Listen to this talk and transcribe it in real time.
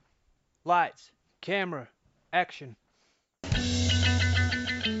Lights, camera, action.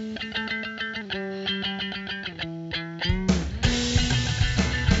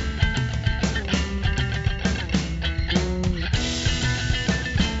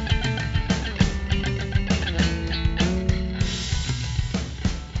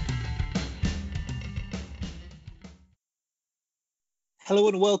 Hello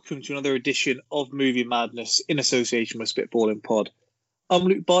and welcome to another edition of Movie Madness in association with Spitballing Pod. I'm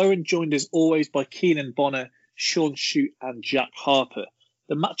Luke Byron, joined as always by Keenan Bonner, Sean Shute and Jack Harper.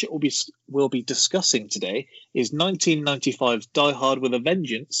 The matchup we'll be discussing today is 1995's Die Hard with a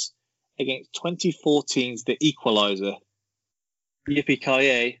Vengeance against 2014's The Equalizer.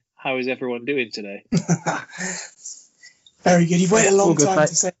 Yippee-ki-yay, how is everyone doing today? Very good. You've waited a long time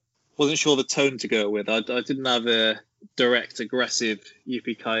to say. Wasn't sure the tone to go with. I didn't have a direct, aggressive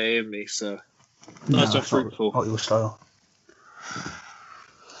yippee-ki-yay in me, so nice and fruitful. Not your style.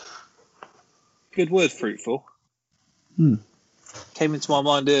 Good word, fruitful. Came into my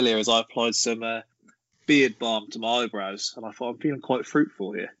mind earlier as I applied some beard balm to my eyebrows, and I thought I'm feeling quite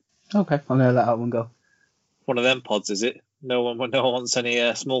fruitful here. Okay, I'm going to let that one go. One of them pods, is it? No one wants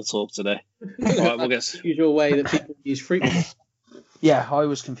any small talk today. All right, we'll get usual way that people use fruitful. Yeah, I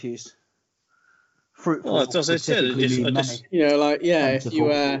was confused. Fruitful. Well, as I said, if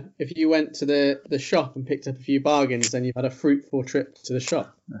you went to the shop and picked up a few bargains, then you've had a fruitful trip to the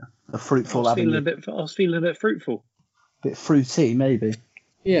shop. Yeah. A fruitful I avenue. was feeling a bit fruitful. Bit fruity, maybe.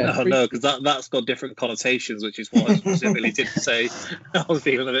 Yeah. No, because that's got different connotations, which is why I specifically didn't say I was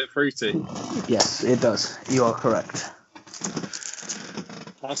feeling a bit fruity. Yes, it does. You are correct.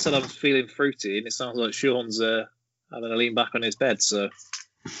 I said I was feeling fruity, and it sounds like Sean's having to lean back on his bed, so...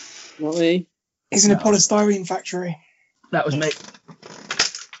 Not me. He's in a polystyrene factory. That was me.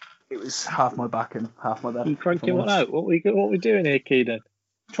 It was half my back and half my bed. You cranking one out? What we doing here, Keenan?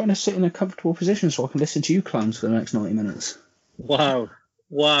 Trying to sit in a comfortable position so I can listen to you clowns for the next 90 minutes. Wow.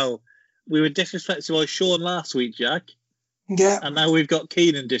 We were disrespected by Sean last week, Jack. Yeah. And now we've got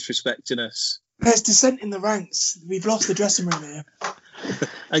Keenan disrespecting us. There's dissent in the ranks. We've lost the dressing room here.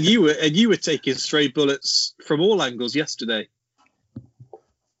 And you were taking stray bullets from all angles yesterday.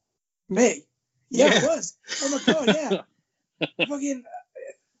 Me? Yeah, it was. Oh my god, yeah.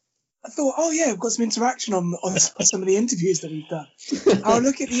 I thought, oh yeah, we've got some interaction on some of the interviews that we've done. I'll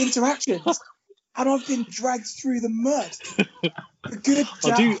look at the interactions, and I've been dragged through the mud. The good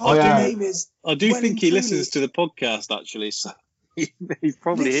Jack Harper name is. I do think he listens to the podcast actually, so he's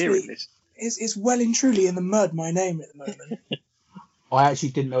probably hearing this. It's well and truly in the mud. My name at the moment. I actually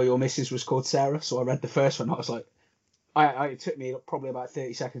didn't know your missus was called Sarah, so I read the first one. I was like, it took me probably about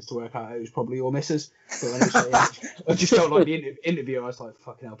 30 seconds to work out it was probably your missus. But when I just felt like the interview, I was like,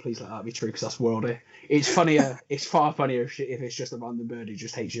 fucking hell, please let that be true, because that's worldy. It's funnier. It's far funnier if it's just a random bird who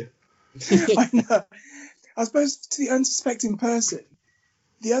just hates you. I know. I suppose to the unsuspecting person,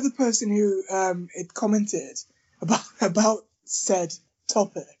 the other person who had commented about said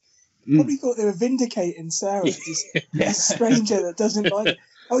topic probably thought they were vindicating Sarah, just a stranger that doesn't like it.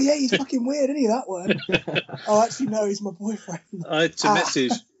 Oh yeah, he's fucking weird, isn't he, that one? Oh, actually no, he's my boyfriend. I had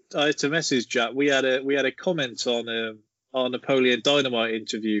to message Jack. We had a comment on our Napoleon Dynamite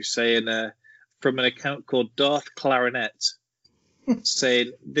interview saying from an account called Darth Clarinet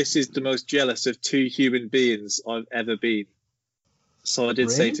saying this is the most jealous of two human beings I've ever been. So I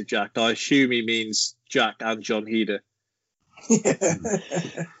did say to Jack, I assume he means Jack and John Heder.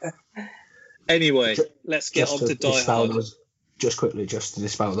 Anyway, let's get on to Die Hard. Just quickly, just to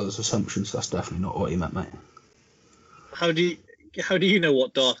dispel those assumptions, that's definitely not what he meant, mate. How do you know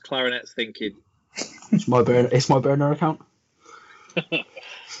what Darth Clarinet's thinking? It's my burner account.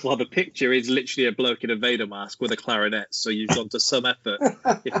 Well, the picture is literally a bloke in a Vader mask with a clarinet, so you've gone to some effort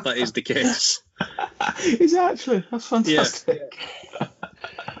if that is the case. Is it actually? That's fantastic. Yeah.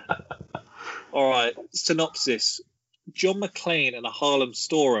 All right, synopsis. John McClane and a Harlem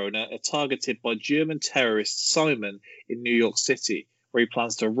store owner are targeted by German terrorist Simon in New York City, where he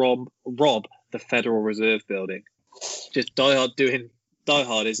plans to rob the Federal Reserve Building. Just Die Hard doing Die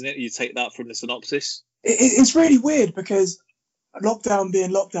Hard, isn't it? You take that from the synopsis. It's really weird because lockdown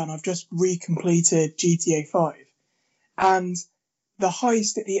being lockdown, I've just recompleted GTA 5, and the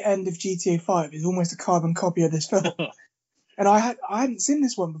heist at the end of GTA 5 is almost a carbon copy of this film. And I hadn't seen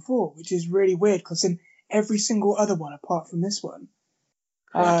this one before, which is really weird because in every single other one apart from this one.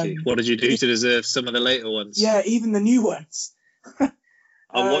 What did you do to deserve some of the later ones? Yeah, even the new ones. I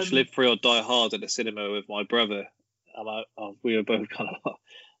watched Live Free or Die Hard at the cinema with my brother, and we were both kind of like,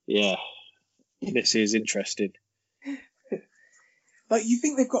 yeah, this is interesting. Like, you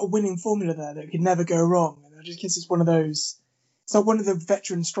think they've got a winning formula there that could never go wrong, and I just guess it's one of those It's like one of the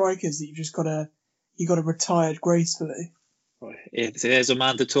veteran strikers that you got to retired gracefully. Right. If there's a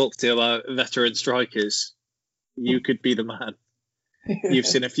man to talk to about veteran strikers, you could be the man. You've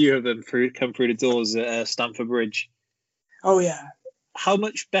seen a few of them come through the doors at Stamford Bridge. Oh yeah. How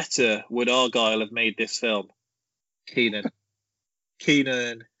much better would Argyle have made this film? Keenan.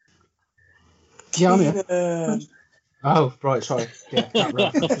 Yeah, I'm here. Oh, right, sorry. Yeah, that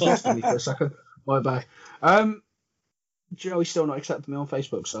right. Lost me for a second. My bad. Joey's still not accepting me on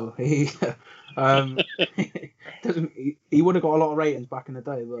Facebook, so he doesn't. He would have got a lot of ratings back in the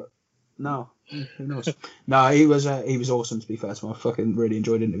day, but no, who knows? No, he was awesome. To be fair to him, I fucking really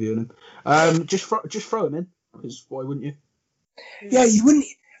enjoyed interviewing him. Just throw him in, because why wouldn't you? Yeah, you wouldn't.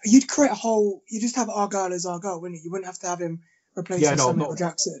 You'd create a whole. You just have Argyle as Argyle, wouldn't you? You wouldn't have to have him replacing Samuel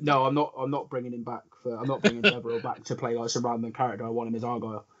Jackson. No, I'm not bringing him back. I'm not bringing Deverell back to play like some random character. I want him as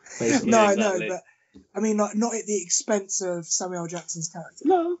Argyle. Basically. No, exactly. I know, but I mean, like, not at the expense of Samuel Jackson's character.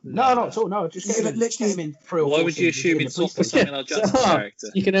 No, not at all. No, just get him in 3 or 4 Why would you assume it's not for Samuel L. Jackson's character?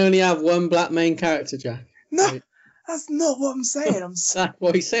 You can only have one black main character, Jack. No, that's not what I'm saying. That's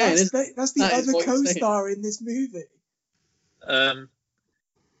what he's saying. That's the other co-star in this movie.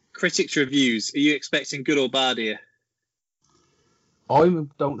 Critics' reviews. Are you expecting good or bad here? I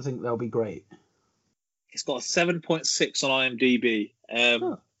don't think they'll be great. It's got a 7.6 on IMDb.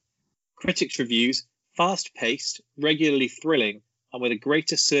 Critics' reviews: fast-paced, regularly thrilling, and with a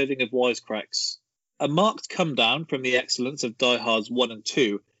greater serving of wisecracks. A marked come down from the excellence of Die Hards 1 and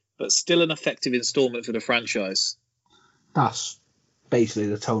 2, but still an effective instalment for the franchise. That's basically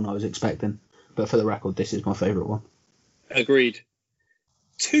the tone I was expecting. But for the record, this is my favourite one. Agreed.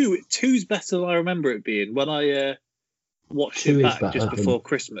 Two's better than I remember it being when I watched it back just before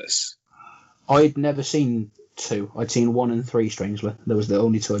Christmas. I'd never seen 2. I'd seen 1 and 3, strangely. That was the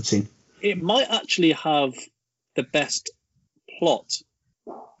only 2 I'd seen. It might actually have the best plot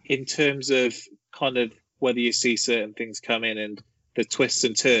in terms of kind of whether you see certain things come in and the twists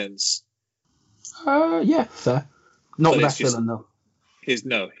and turns. Yeah, fair. Not the best villain, though.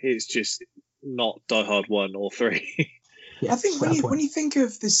 It's just not Die Hard 1 or 3. Yeah, I think when you think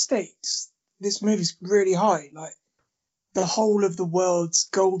of the stakes, this movie's really high. Like, the whole of the world's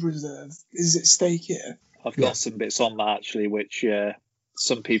gold reserve is at stake here. I've got some bits on that, actually, which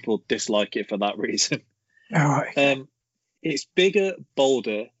some people dislike it for that reason. All right. It's bigger,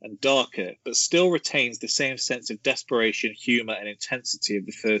 bolder, and darker, but still retains the same sense of desperation, humour, and intensity of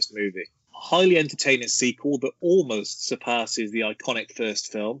the first movie. A highly entertaining sequel that almost surpasses the iconic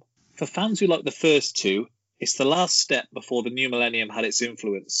first film. For fans who like the first 2, it's the last step before the new millennium had its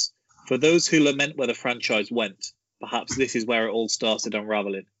influence. For those who lament where the franchise went, perhaps this is where it all started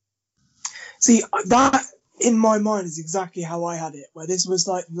unravelling. See, that in my mind is exactly how I had it, where this was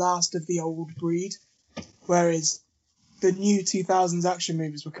like last of the old breed, whereas the new 2000s action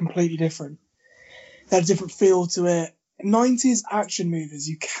movies were completely different. They had a different feel to it. 90s action movies,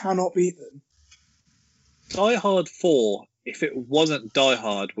 you cannot beat them. Die Hard 4, if it wasn't Die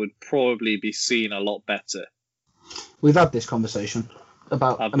Hard, would probably be seen a lot better. We've had this conversation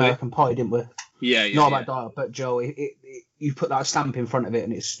about American Pie, didn't we? Yeah. Not about Die Hard, but Joe, you put that stamp in front of it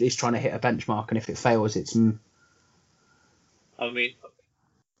and it's trying to hit a benchmark, and if it fails, it's... I mean,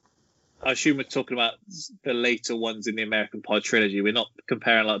 I assume we're talking about the later ones in the American Pie trilogy. We're not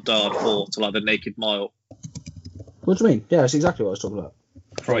comparing like Die Hard 4 to like The Naked Mile. What do you mean? Yeah, that's exactly what I was talking about.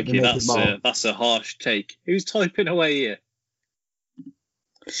 Crikey, that's a harsh take. Who's typing away here?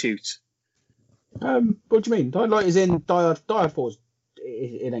 Shoot. What do you mean? Like, is in Die Hard 4.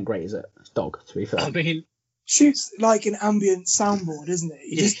 It ain't great, is it? It's dog, to be fair. I mean, shoots like an ambient soundboard, isn't it?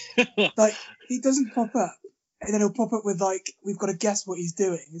 He just like he doesn't pop up, and then he'll pop up with like, we've got to guess what he's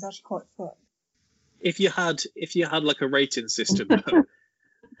doing. It's actually quite fun. If you had like a rating system,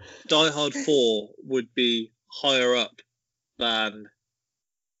 Die Hard 4 would be higher up than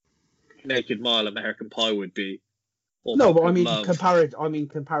Naked Mile, American Pie would be. No, but I mean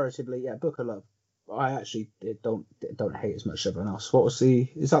comparatively, yeah, Book of Love. I actually don't hate as much as everyone else.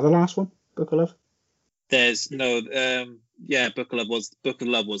 Is that the last one? Book of Love? There's no, Book of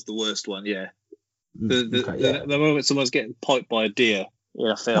Love was the worst one. Yeah, the moment someone's getting piped by a deer in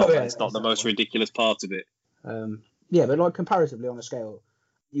a film, it's not the most ridiculous part of it. Yeah, but like comparatively on a scale,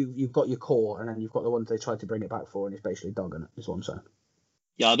 you've got your core, and then you've got the ones they tried to bring it back for, and it's basically dogging it. Is what I'm saying.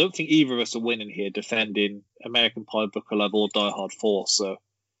 Yeah, I don't think either of us are winning here defending American Pie, Book of Love, or Die Hard 4. So.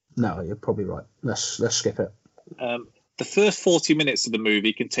 No, you're probably right. Let's skip it. The first 40 minutes of the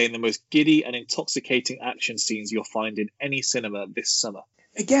movie contain the most giddy and intoxicating action scenes you'll find in any cinema this summer.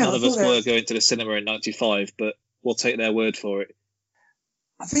 Again, none of us were going to the cinema in '95, but we'll take their word for it.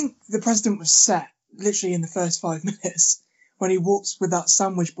 I think the precedent was set literally in the first 5 minutes when he walks with that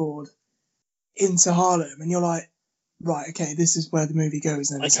sandwich board into Harlem, and you're like, right, okay, this is where the movie goes.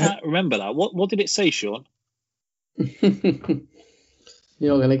 And I can't remember that. What did it say, Sean? You're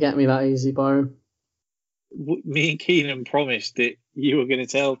going to get me that easy, Byron. Me and Keenan promised that you were going to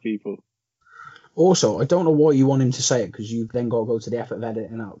tell people. Also, I don't know why you want him to say it, because you've then got to go to the effort of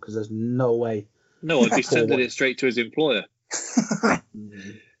editing out, because there's no way. No, I'd be sending it straight to his employer.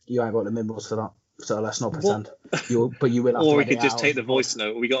 You ain't got the mimbles for that, so let's not pretend. But you will have or to we edit could just out take the voice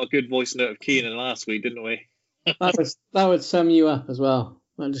note. We got a good voice note of Keenan last week, didn't we? That would sum you up as well.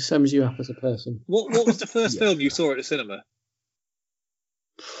 That just sums you up as a person. What was the first film you saw at the cinema?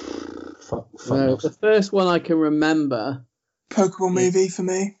 No, the first one I can remember. Pokemon movie for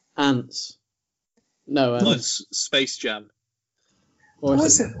me. Ants. No, Mine's Space Jam. Or What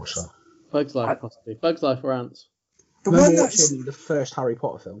was it? Bugs Life, possibly. Bugs Life or Ants. The I remember one that's, watching the first Harry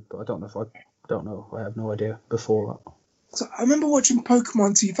Potter film, but I don't know. I have no idea before that. so I remember watching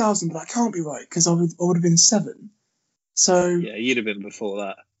Pokemon 2000, but that can't be right because I would have been 7. So Yeah, you'd have been before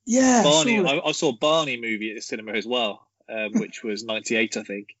that. yeah, Barney. surely. I saw Barney movie at the cinema as well, which was '98, I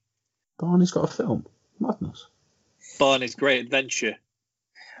think. Barney's got a film. Madness. Barney's Great Adventure.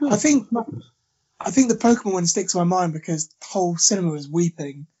 I think Madness. the Pokemon one sticks to my mind because the whole cinema was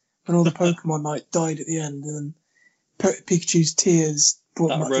weeping when all the Pokemon died at the end, and then Pikachu's tears brought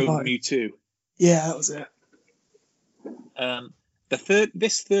them That back to Rogue life. Mewtwo. Yeah, that was it.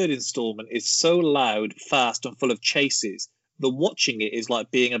 This third installment is so loud, fast, and full of chases that watching it is like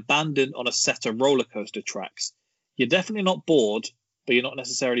being abandoned on a set of roller coaster tracks. You're definitely not bored, but you're not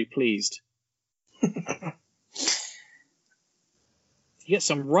necessarily pleased. You get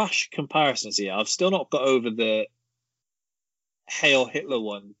some rash comparisons here. I've still not got over the Hail Hitler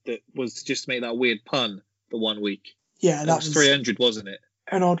one that was just to make that weird pun the one week. Yeah, That was 300, wasn't it?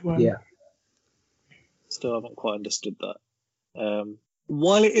 an odd one. Yeah. Still haven't quite understood that.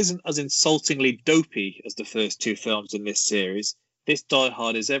 While it isn't as insultingly dopey as the first 2 films in this series, this Die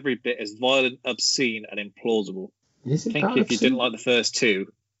Hard is every bit as violent, obscene, and implausible. Is I it think that if you obscene? didn't like the first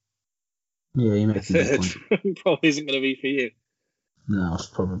 2, Yeah, you the make a good third point. probably isn't going to be for you. No, that's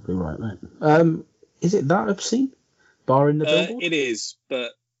probably right, mate. Is it that obscene? Barring the billboard? It is,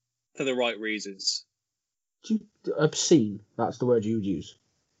 but for the right reasons. Obscene, that's the word you would use.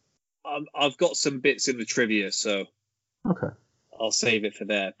 I've got some bits in the trivia, so Okay. I'll save it for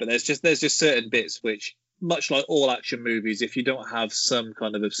there. But there's just certain bits which, much like all action movies, if you don't have some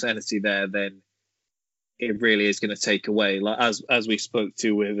kind of obscenity there, then it really is going to take away. Like as we spoke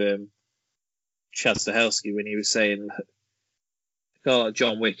to with Chad Stahelski when he was saying,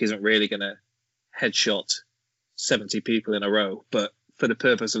 John Wick isn't really going to headshot 70 people in a row, but for the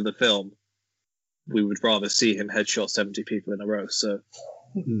purpose of the film, we would rather see him headshot 70 people in a row. So.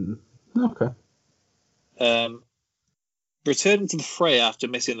 Okay. Returning to the fray after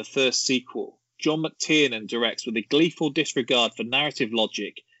missing the first sequel, John McTiernan directs with a gleeful disregard for narrative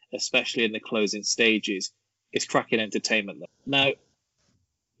logic, especially in the closing stages. It's cracking entertainment, though. Now,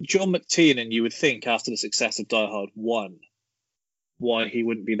 John McTiernan, you would think after the success of Die Hard 1, why he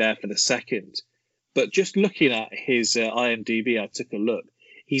wouldn't be there for the second. But just looking at his IMDb, I took a look.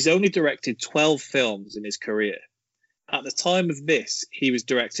 He's only directed 12 films in his career. At the time of this, he was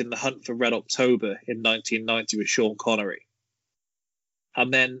directing The Hunt for Red October in 1990 with Sean Connery.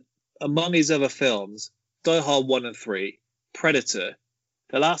 And then, among his other films, Die Hard 1 and 3, Predator,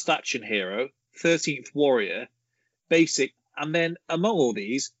 The Last Action Hero, 13th Warrior, Basic, and then among all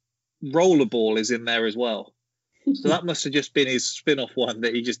these, Rollerball is in there as well. So that must have just been his spin-off one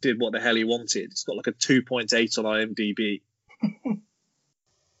that he just did what the hell he wanted. It's got like a 2.8 on IMDb.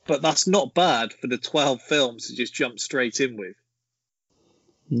 But that's not bad for the 12 films to just jump straight in with.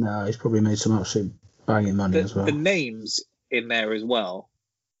 No, he's probably made some absolute banging money as well. The names in there as well.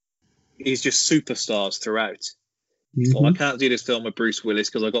 He's just superstars throughout. Well, I can't do this film with Bruce Willis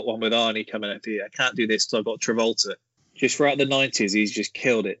because I got one with Arnie coming up here. I can't do this because I've got Travolta. Just throughout the 90s, he's just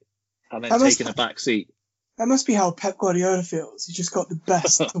killed it. And then taken a back seat. That must be how Pep Guardiola feels. He's just got the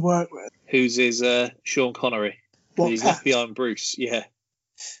best to work with. Who's his Sean Connery? He's left behind Bruce, yeah.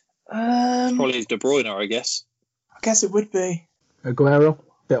 Probably his De Bruyne, I guess. I guess it would be. Aguero,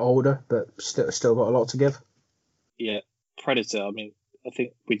 bit older, but still got a lot to give. Yeah, Predator. I mean, I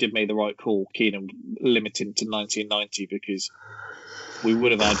think we did make the right call, Keenan, limiting to 1990 because we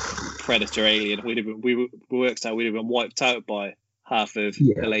would have had Predator, Alien. We worked out we'd have been wiped out by half of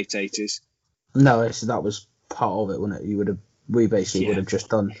the late 80s. No, that was part of it, wasn't it? We basically would have just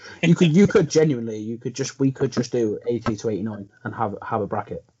done. We could just do 80 to 89 and have a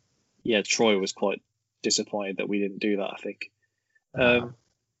bracket. Yeah, Troy was quite disappointed that we didn't do that, I think.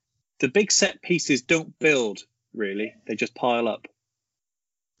 The big set pieces don't build really. They just pile up.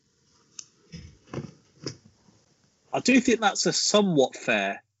 I do think that's a somewhat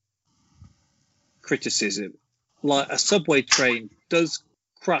fair criticism. Like, a subway train does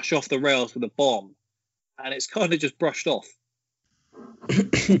crash off the rails with a bomb, and it's kind of just brushed off.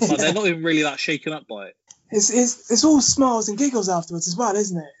 Like, they're not even really that shaken up by it. It's all smiles and giggles afterwards as well,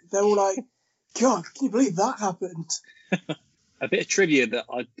 isn't it? They're all like, God, can you believe that happened? A bit of trivia that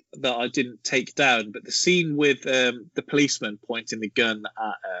I didn't take down, but the scene with the policeman pointing the gun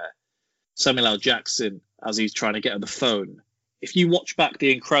at Samuel L. Jackson as he's trying to get on the phone. If you watch back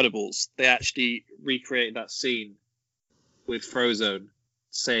The Incredibles, they actually recreate that scene with Frozone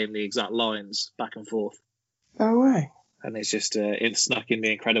saying the exact lines back and forth. No way. And it's just it's snuck in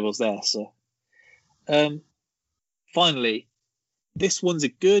The Incredibles there. So, finally, this one's a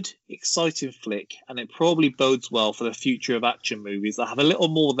good, exciting flick, and it probably bodes well for the future of action movies that have a little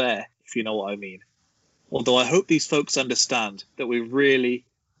more there, if you know what I mean. Although I hope these folks understand that we really,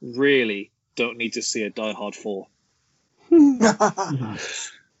 really don't need to see a Die Hard 4.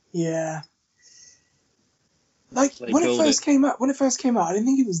 Yeah. Like, They when it build first came out, I didn't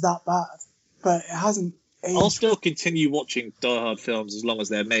think it was that bad, but it hasn't aged. I'll still continue watching Die Hard films as long as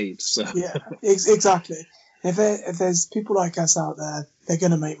they're made. So Yeah, exactly. If there's people like us out there, they're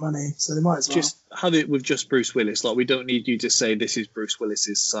going to make money, so they might as well. just have it with just Bruce Willis. Like, we don't need you to say this is Bruce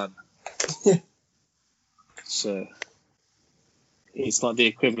Willis's son. Yeah. So it's like the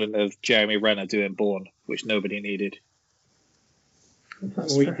equivalent of Jeremy Renner doing Bourne, which nobody needed.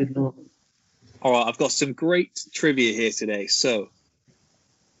 We did not. All right, I've got some great trivia here today. So,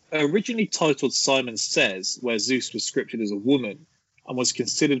 originally titled Simon Says, where Zeus was scripted as a woman and was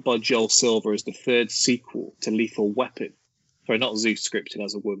considered by Joel Silver as the third sequel to Lethal Weapon. Sorry, not Zeus scripted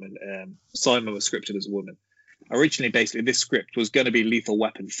as a woman. Simon was scripted as a woman. Originally, basically, this script was going to be Lethal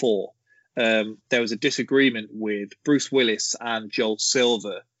Weapon 4. There was a disagreement with Bruce Willis and Joel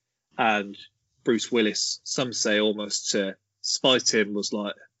Silver, and Bruce Willis, some say almost to spite him, was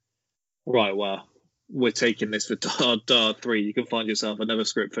like, right, well, we're taking this for Die Hard 3. You can find yourself another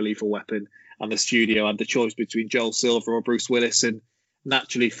script for Lethal Weapon. And the studio had the choice between Joel Silver or Bruce Willis, and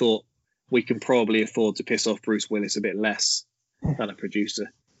naturally thought, we can probably afford to piss off Bruce Willis a bit less than a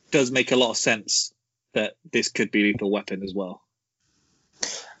producer. Does make a lot of sense that this could be Lethal Weapon as well.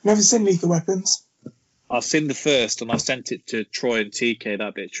 Never seen Lethal Weapons. I've seen the first, and I sent it to Troy and TK,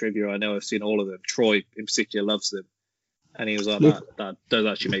 that bit of trivia. I know I've seen all of them. Troy, in particular, loves them. And he was like, that does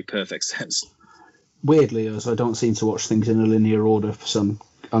actually make perfect sense. Weirdly, as I don't seem to watch things in a linear order for some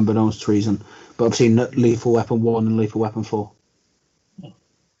unbeknownst reason, but I've seen Lethal Weapon 1 and Lethal Weapon 4.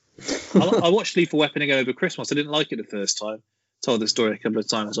 I watched Lethal Weapon again over Christmas. I didn't like it the first time. Told the story a couple of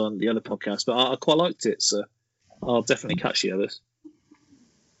times on the other podcast, but I quite liked it, so I'll definitely catch the others.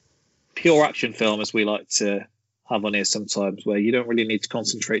 Pure action film, as we like to have on here sometimes, where you don't really need to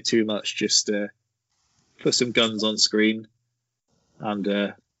concentrate too much, just put some guns on screen and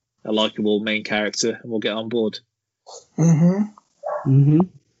a likeable main character, and we'll get on board.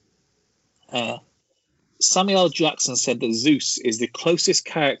 Samuel L. Jackson said that Zeus is the closest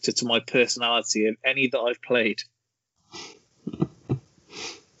character to my personality of any that I've played.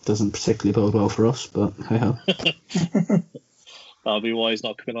 Doesn't particularly bode well for us, but hey ho. That'll be why he's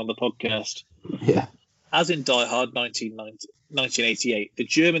not coming on the podcast. Yeah. As in Die Hard 1988, the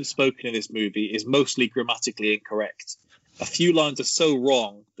German spoken in this movie is mostly grammatically incorrect. A few lines are so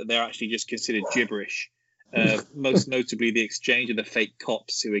wrong that they're actually just considered gibberish. Most notably, the exchange of the fake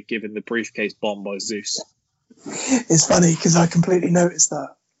cops who were given the briefcase bomb by Zeus. It's funny because I completely noticed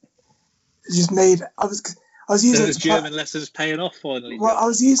that. It just made. I was using Those German lessons paying off finally. Well, I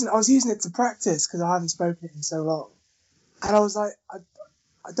was using it to practice because I haven't spoken it in so long, and I was like,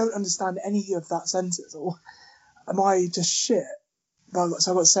 I don't understand any of that sentence, or am I just shit?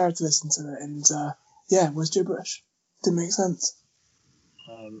 So I got Sarah to listen to it, and yeah, it was gibberish. Didn't make sense.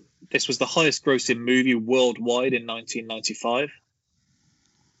 This was the highest grossing movie worldwide in 1995.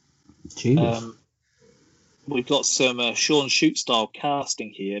 Jeez. We've got some Sean Shoot style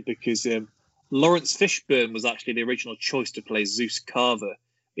casting here because Lawrence Fishburne was actually the original choice to play Zeus Carver,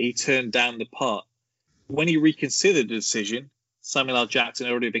 but he turned down the part. When he reconsidered the decision, Samuel L. Jackson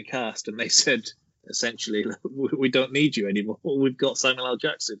had already been cast, and they said, essentially, we don't need you anymore. We've got Samuel L.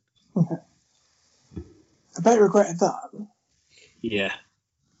 Jackson. I bet he regretted that. Yeah.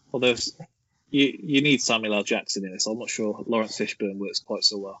 Although you need Samuel L. Jackson in this. I'm not sure Lawrence Fishburne works quite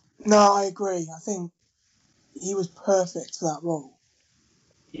so well. No, I agree. I think he was perfect for that role.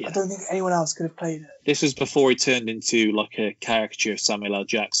 Yeah. I don't think anyone else could have played it. This was before he turned into like a caricature of Samuel L.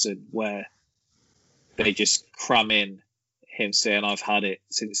 Jackson, where they just cram in him saying, I've had it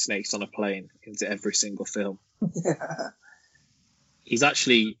since Snakes on a Plane, into every single film. Yeah. He's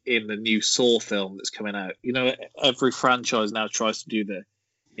actually in the new Saw film that's coming out. You know, every franchise now tries to do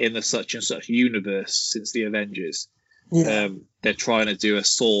in the such and such universe since the Avengers. Yeah. They're trying to do a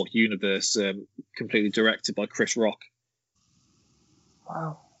Saw universe completely directed by Chris Rock.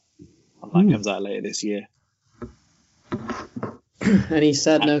 Wow. And that comes out later this year. And he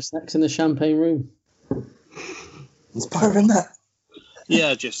said no sex in the champagne room. It's better than that. Yeah,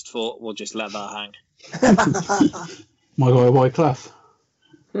 I just thought we'll just let that hang. My guy Wyclef.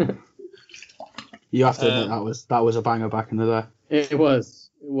 You have to admit that was a banger back in the day. It was.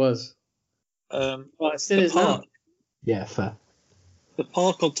 Well, it still is now. Yeah, fair. The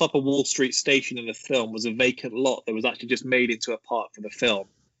park on top of Wall Street Station in the film was a vacant lot that was actually just made into a park for the film.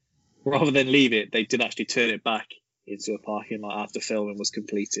 Rather than leave it, they did actually turn it back into a parking lot after filming was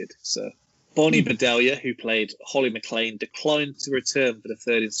completed. So Bonnie Bedelia, who played Holly McClane, declined to return for the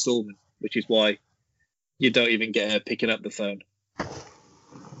third instalment, which is why you don't even get her picking up the phone.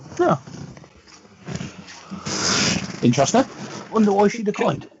 Oh. Interesting. Wonder why she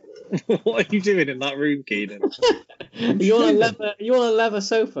declined. What are you doing in that room, Keenan? You on a leather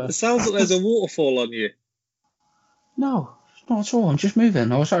sofa? It sounds like there's a waterfall on you. No, not at all. I'm just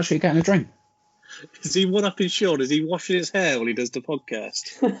moving. I was actually getting a drink. Is he one up in Sean? Is he washing his hair while he does the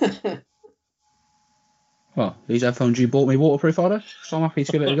podcast? Well, these headphones you bought me waterproof, are they? So I'm happy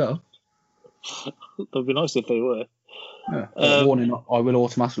to give it a go. That'd be nice if they were. Yeah. Warning, I will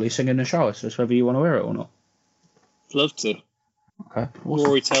automatically sing in the shower, so it's whether you want to hear it or not. Love to. Okay. Awesome.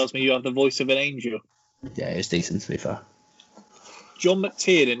 Rory tells me you have the voice of an angel. Yeah, it's decent, to be fair. John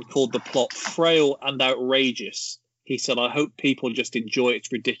McTiernan called the plot frail and outrageous. He said, I hope people just enjoy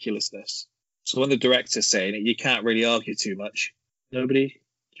its ridiculousness. So when the director's saying it, you can't really argue too much. Nobody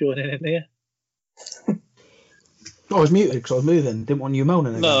joining in here? I was muted because I was moving. Didn't want you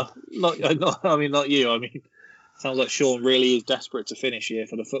moaning again. No, not you. I mean, sounds like Sean really is desperate to finish here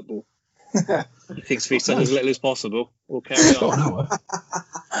for the football. He thinks if he said as little as possible, we'll carry on.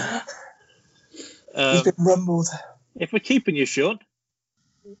 He's been rumbled. If we're keeping you, Sean,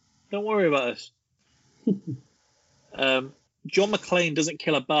 don't worry about us. John McClane doesn't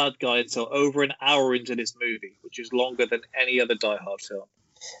kill a bad guy until over an hour into this movie, which is longer than any other Die Hard film.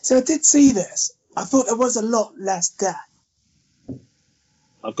 So I did see this. I thought there was a lot less death.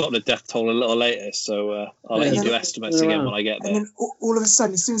 I've got the death toll a little later, so I'll let you do estimates again when I get there. And then all of a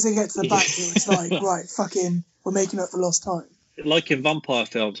sudden, as soon as they get to the back, it was like, right, fucking, we're making up for lost time. Like in vampire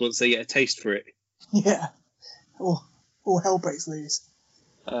films, once they get a taste for it. Yeah. All hell breaks loose.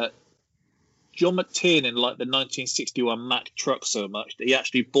 John McTiernan liked the 1961 Mack truck so much that he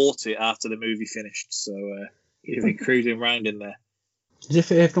actually bought it after the movie finished, so he's been cruising around in there. As if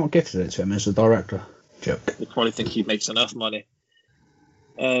they've not gifted it to him as a director. Joke. They probably think he makes enough money.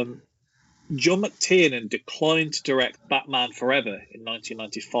 John McTiernan declined to direct Batman Forever in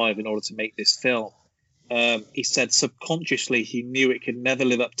 1995 in order to make this film. He said subconsciously he knew it could never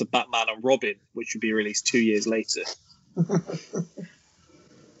live up to Batman and Robin, which would be released 2 years later.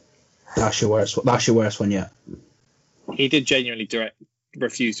 That's your worst one yet. He did genuinely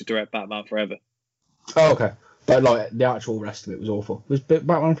refuse to direct Batman Forever. Oh, okay. But like the actual rest of it was awful. Was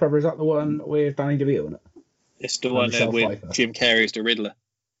Batman Forever, is that the one with Danny DeVito in it? It's the one with Jim Carrey as the Riddler.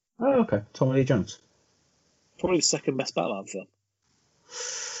 Oh, okay. Tommy Lee Jones. Probably the second best Batman film.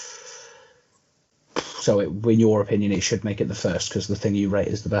 So, in your opinion, it should make it the first because the thing you rate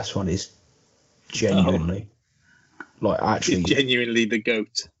as the best one is genuinely, it's genuinely the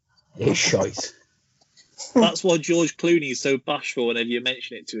GOAT. It's shite. That's why George Clooney is so bashful whenever you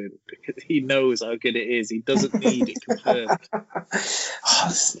mention it to him, because he knows how good it is. He doesn't need it confirmed.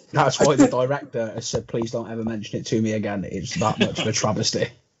 That's why the director has said, please don't ever mention it to me again. It's that much of a travesty.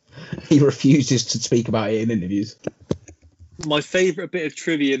 He refuses to speak about it in interviews. My favourite bit of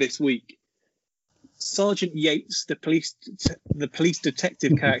trivia this week. Sergeant Yates, the police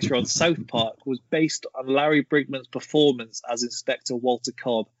detective character on South Park, was based on Larry Brigman's performance as Inspector Walter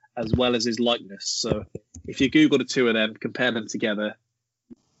Cobb, as well as his likeness. So if you Google the two of them, compare them together,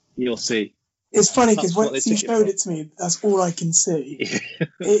 you'll see. It's funny because once you showed it to me, that's all I can see.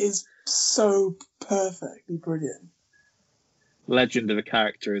 It is so perfectly brilliant. Legend of a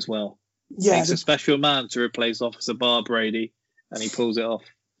character as well. Yeah, Takes a special man to replace Officer Bar Brady, and he pulls it off.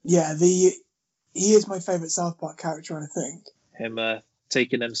 Yeah, he is my favourite South Park character, I think. Him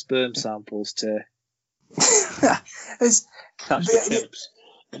taking them sperm samples to catch the tips.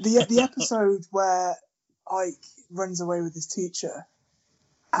 The episode where Ike runs away with his teacher,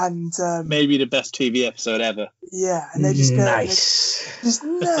 and maybe the best TV episode ever. Yeah, and they just go nice. Just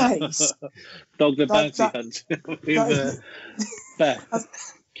nice. Dog the Bounty Hunter with Beth.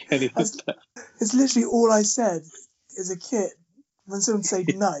 It's literally all I said as a kid. When someone said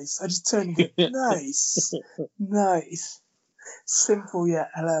nice, I just turned and go, nice. Nice. Simple yet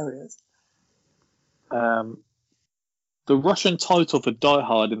hilarious. The Russian title for Die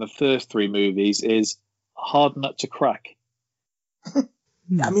Hard in the first three movies is Hard Nut to Crack.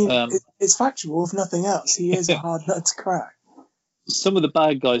 I mean, it's factual, if nothing else. He is a hard nut to crack. Some of the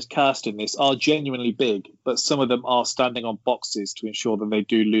bad guys cast in this are genuinely big, but some of them are standing on boxes to ensure that they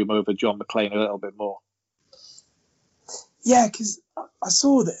do loom over John McClane a little bit more. Yeah, because I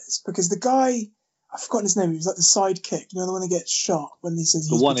saw this, because the guy, I've forgotten his name, he was like the sidekick, you know, the one that gets shot when he says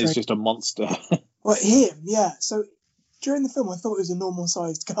he's The one betrayed. is just a monster. Well, him, yeah. So during the film, I thought he was a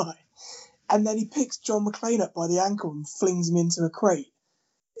normal-sized guy. And then he picks John McClane up by the ankle and flings him into a crate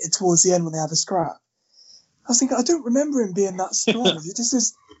towards the end when they have a scrap. I was thinking, I don't remember him being that strong. Is it just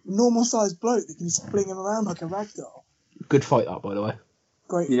this normal-sized bloke that can just fling him around like a rag doll? Good fight, that, by the way.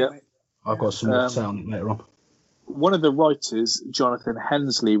 Great fight. I've got some more to say on it later on. One of the writers, Jonathan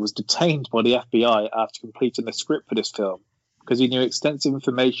Hensley, was detained by the FBI after completing the script for this film because he knew extensive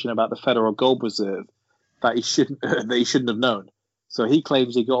information about the Federal Gold Reserve that he shouldn't have known. So he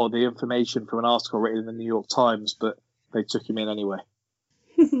claims he got all the information from an article written in the New York Times, but they took him in anyway.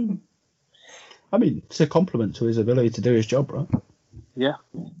 I mean, it's a compliment to his ability to do his job, right? Yeah.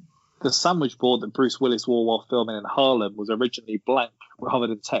 The sandwich board that Bruce Willis wore while filming in Harlem was originally blank rather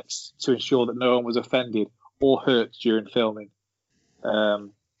than text to ensure that no one was offended or hurt during filming. The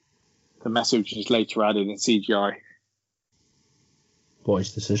message is later added in CGI.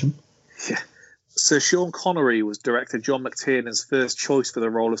 Wise decision. Yeah. Sir Sean Connery was director John McTiernan's first choice for the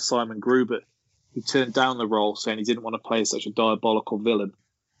role of Simon Gruber. He turned down the role, saying he didn't want to play such a diabolical villain.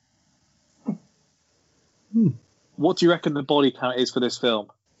 What do you reckon the body count is for this film?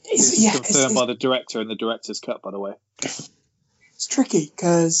 This is confirmed by the director in the director's cut, by the way. It's tricky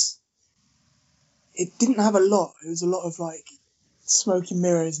because it didn't have a lot. It was a lot of like smoke and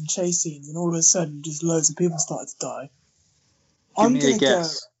mirrors and chase scenes, and all of a sudden, just loads of people started to die. Give me a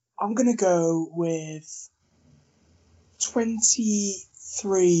guess. I'm gonna go with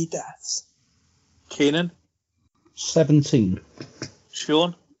 23 deaths. Keenan? 17.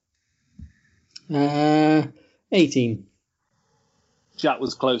 Sean? 18. Jack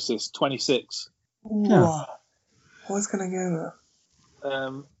was closest, 26. Yeah. I was gonna go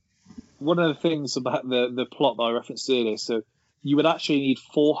there. One of the things about the plot that I referenced earlier, so you would actually need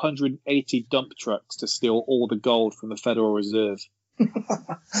 480 dump trucks to steal all the gold from the Federal Reserve,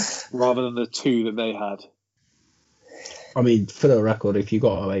 rather than the 2 that they had. I mean, for the record, if you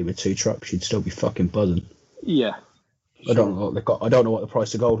got away with 2 trucks, you'd still be fucking buzzing. Yeah. I don't know what the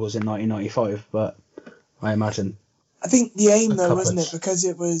price of gold was in 1995, but I imagine. I think the aim though, wasn't it, because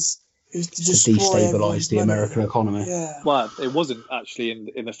it was to destabilise the American economy. Yeah. Well, it wasn't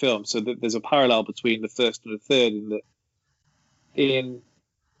actually in the film, so there's a parallel between the first and the third. In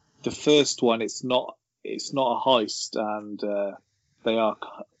the first one, it's not a heist, and they are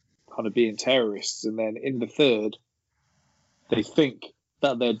kind of being terrorists, and then in the third, they think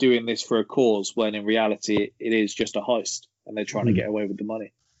that they're doing this for a cause, when in reality it is just a heist, and they're trying to get away with the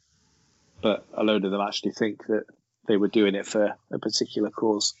money. But a load of them actually think that they were doing it for a particular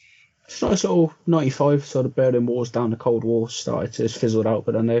cause. Nice little 95 sort of Berlin Wars down the Cold War started to fizzled out,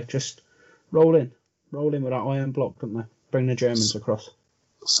 but then they've just roll in with that iron block, don't they? Bring the Germans across.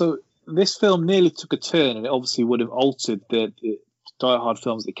 So this film nearly took a turn, and it obviously would have altered the Die Hard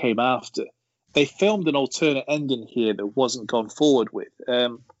films that came after. They filmed an alternate ending here that wasn't gone forward with.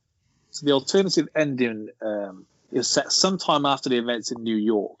 So the alternative ending is set sometime after the events in New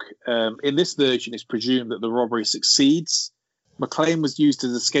York. In this version, it's presumed that the robbery succeeds. McClane was used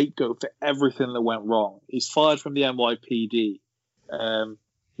as a scapegoat for everything that went wrong. He's fired from the NYPD.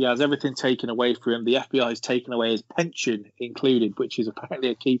 He has everything taken away from him. The FBI has taken away his pension included, which is apparently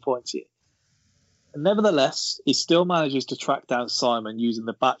a key point here. And nevertheless, he still manages to track down Simon using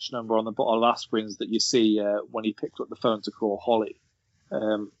the batch number on the bottle of aspirins that you see when he picked up the phone to call Holly.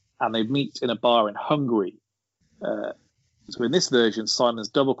 And they meet in a bar in Hungary. So in this version, Simon's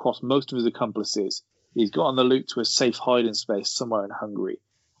double-crossed most of his accomplices. He's got on the loot to a safe hiding space somewhere in Hungary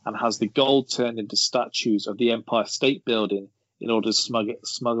and has the gold turned into statues of the Empire State Building in order to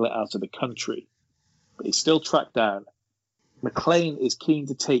smuggle it out of the country. But he's still tracked down. McClane is keen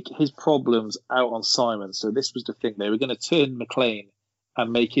to take his problems out on Simon, so this was the thing. They were going to turn McClane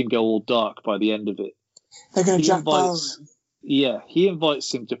and make him go all dark by the end of it. They're going to Jack Bauer. Yeah, he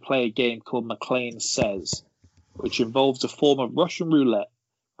invites him to play a game called McClane Says, which involves a form of Russian roulette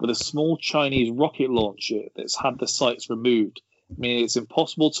with a small Chinese rocket launcher that's had the sights removed, meaning it's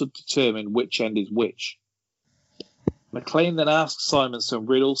impossible to determine which end is which. McClane then asks Simon some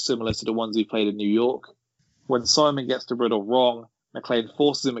riddles similar to the ones he played in New York. When Simon gets the riddle wrong, McClane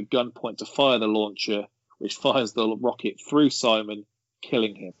forces him at gunpoint to fire the launcher, which fires the rocket through Simon,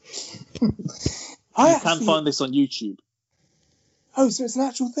 killing him. You can find this on YouTube. Oh, so it's an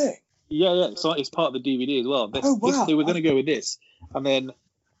actual thing? Yeah. It's part of the DVD as well. Wow. They were going to go with this. And then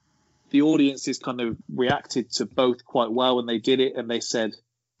the audiences kind of reacted to both quite well when they did it, and they said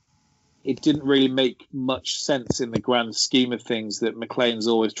it didn't really make much sense in the grand scheme of things that McClane's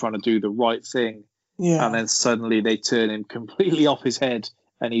always trying to do the right thing. Yeah. And then suddenly they turn him completely off his head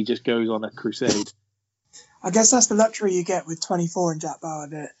and he just goes on a crusade. I guess that's the luxury you get with 24 and Jack Bauer.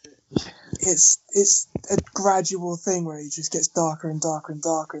 That it's a gradual thing where he just gets darker and darker and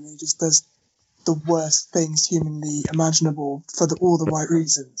darker, and he just does the worst things humanly imaginable for all the right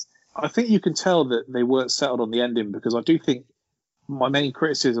reasons. I think you can tell that they weren't settled on the ending, because I do think my main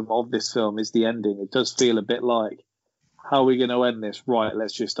criticism of this film is the ending. It does feel a bit like, how are we going to end this? Right,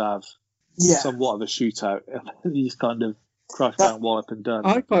 let's just have somewhat of a shootout. And he's kind of crash down, wallop and done.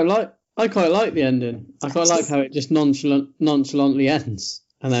 I quite like the ending. I quite like how it just nonchalantly ends,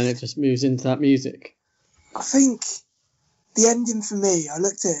 and then it just moves into that music. I think the ending for me, I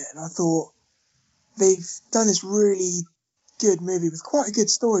looked at it and I thought they've done this really good movie with quite a good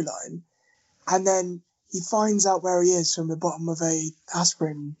storyline, and then he finds out where he is from the bottom of a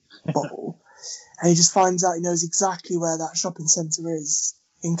aspirin bottle, and he just finds out he knows exactly where that shopping centre is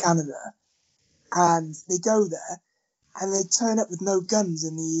in Canada, and they go there and they turn up with no guns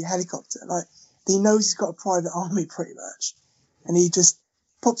in the helicopter. Like, he knows he's got a private army pretty much, and he just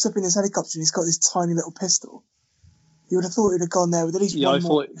pops up in his helicopter and he's got this tiny little pistol. You would have thought he'd have gone there with at least one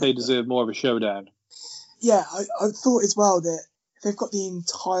more. I thought they deserved more of a showdown. Yeah, I thought as well that if they've got the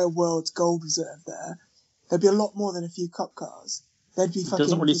entire world's gold reserve there, there'd be a lot more than a few cop cars. They'd be fucking... He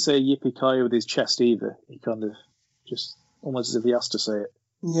doesn't really say yippee-ki-yay with his chest either. He kind of just almost as if he has to say it.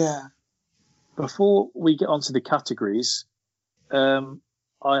 Yeah. Before we get onto the categories,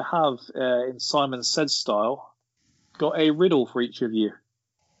 I have, in Simon Said style, got a riddle for each of you.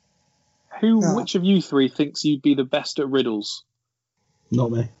 Which of you three thinks you'd be the best at riddles?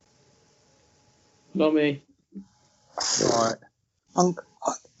 Not me. Not me. All right.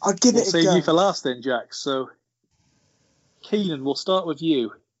 I'll give it a go. Save you for last then, Jack. So, Keenan, we'll start with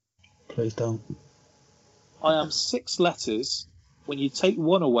you. Please don't. I am 6 letters. When you take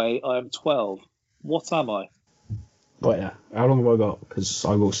one away, I am 12. What am I? But yeah, how long have I got? Because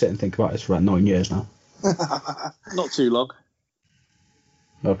I will sit and think about this for about 9 years now. Not too long.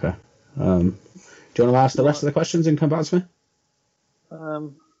 Okay. Do you want to ask the rest of the questions and come back to me?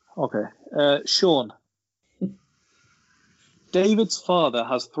 Okay. Sean. David's father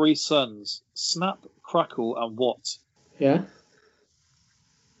has 3 sons. Snap, Crackle, and what? Yeah.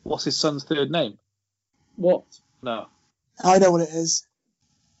 What's his son's third name? What? No. I know what it is.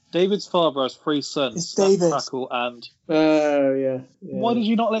 David's father has 3 sons. It's Snap, David. Crackle, and... Oh, yeah. Why did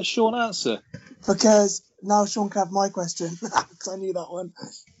you not let Sean answer? Because now Sean can have my question. Because I knew that one.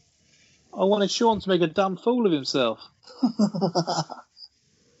 I wanted Sean to make a damn fool of himself.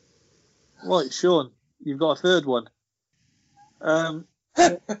 Right, Sean, you've got a third one. Oh,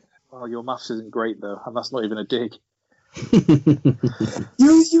 your maths isn't great, though, and that's not even a dig.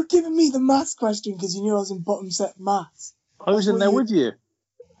 You giving me the maths question because you knew I was in bottom set maths. I was in there with you.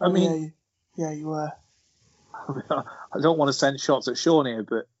 I mean... Yeah, you were. I don't want to send shots at Sean here,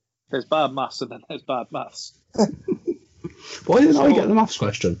 but there's bad maths and then there's bad maths. Why didn't I get the maths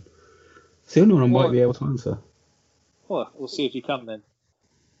question? It's the only one I might be able to answer. Well, we'll see if you can then.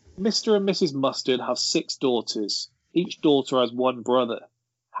 Mr. and Mrs. Mustard have 6 daughters. Each daughter has 1 brother.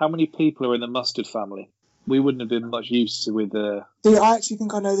 How many people are in the Mustard family? We wouldn't have been much use with... See, I actually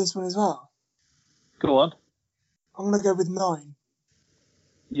think I know this one as well. Go on. I'm going to go with 9.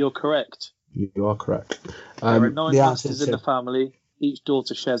 You're correct. You are correct. There are 9 Mustards in the family. Each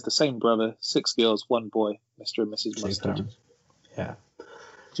daughter shares the same brother. 6 girls, 1 boy. Mr. and Mrs. Mustard. Yeah.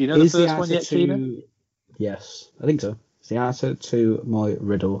 Do you know the first one yet, Keenan? Yes, I think so. It's the answer to my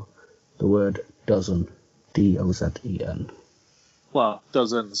riddle, the word dozen. D-O-Z-E-N. Well,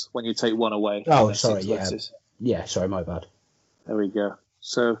 dozens, when you take 1 away. Oh, sorry, yeah. Letters. Yeah, sorry, my bad. There we go.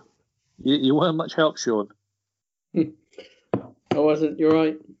 So, you weren't much help, Sean. I wasn't, you're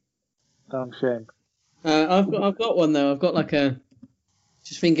right. Damn shame. I've got one, though. I've got like a...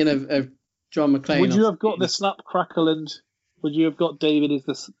 Just thinking of John McClane. Would you have got the Snap, Crackle, and... Would you have got David as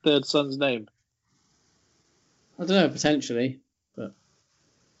the third son's name? I don't know, potentially. But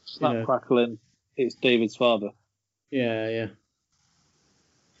Snap, Crackle, and it's David's father. Yeah.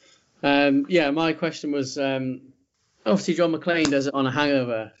 My question was, obviously John McClane does it on a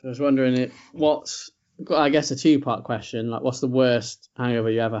hangover. So I was wondering what's got, I guess, a two-part question. Like, what's the worst hangover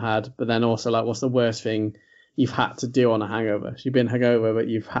you ever had? But then also, like, what's the worst thing you've had to do on a hangover? So you've been hungover, but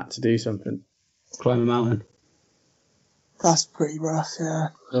you've had to do something. Climb a mountain. That's pretty rough, yeah.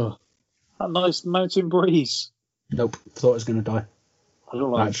 Oh, That nice mountain breeze. Nope. Thought I was going to die. I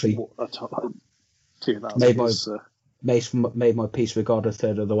don't like Actually, made my peace with God a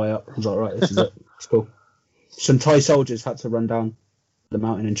third of the way up. I was like, right, this is it. It's cool. Some Thai soldiers had to run down the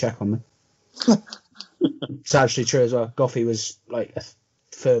mountain and check on me. It's actually true as well. Goffey was like a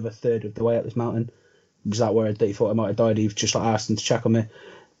further third of the way up this mountain. Was that where he thought I might have died? He just like asked him to check on me.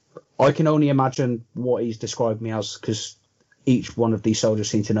 I can only imagine what he's described me as, because each one of these soldiers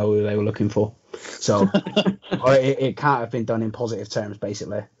seemed to know who they were looking for. So it can't have been done in positive terms,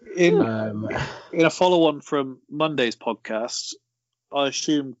 basically. In a follow-on from Monday's podcast, I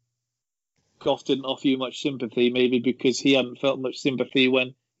assume Goff didn't offer you much sympathy, maybe because he hadn't felt much sympathy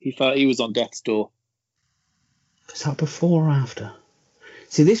when he felt he was on death's door. Was that before or after?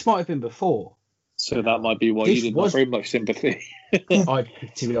 See, this might have been before. So that might be why you didn't offer him much sympathy.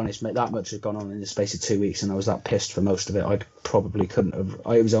 To be honest, mate, that much had gone on in the space of 2 weeks, and I was that pissed for most of it. I probably couldn't have.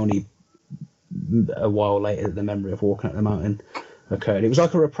 It was only a while later that the memory of walking up the mountain occurred. It was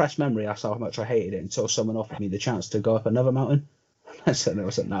like a repressed memory. That's how much I hated it, until someone offered me the chance to go up another mountain. I said,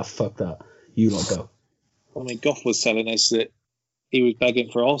 nah, fuck that. You lot go. I mean, Goff was telling us that he was begging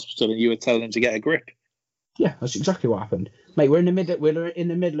for a hospital, and you were telling him to get a grip. Yeah, that's exactly what happened, mate. We're in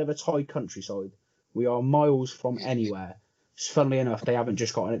the middle of a Thai countryside. We are miles from anywhere. Funnily enough, they haven't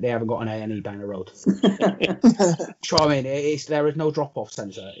got an A&E down the road. So, I mean, there is no drop-off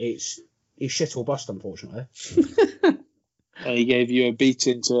centre. It's shit or bust, unfortunately. And he gave you a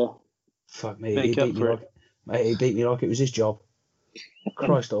beating to fuck me. Make up for it. He beat me like it was his job.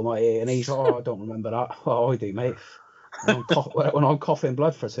 Christ almighty. And he's like, oh, I don't remember that. Oh, I do, mate. When I'm coughing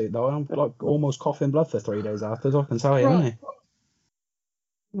blood for 2 days, I'm like almost coughing blood for 3 days after. I can tell you, right.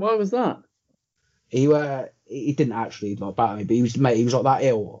 Why was that? He didn't actually like batter me, but he was like that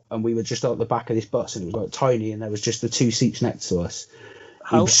ill, and we were just at the back of this bus, and it was like tiny, and there was just the 2 seats next to us.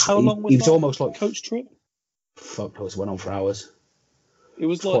 How long was he was almost like coach trip? Fuck, it went on for hours. It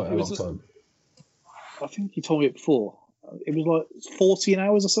was Quite like a long time. I think you told me it before. It was like 14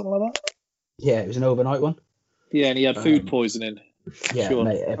 hours or something like that. Yeah, it was an overnight one. Yeah, and he had food poisoning. Yeah, Sean.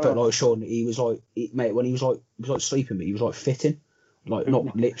 mate. But like Sean, he was like, when he was like sleeping, but he was like fitting, like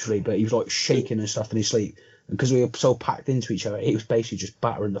not literally, but he was like shaking and stuff in his sleep. And because we were so packed into each other, he was basically just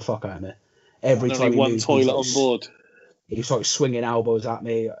battering the fuck out of me. Every time only he one moved, toilet on board. He was like swinging elbows at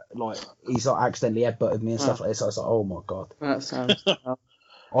me, like he's like accidentally headbutted me and stuff like this. I was like, oh my god. That sounds.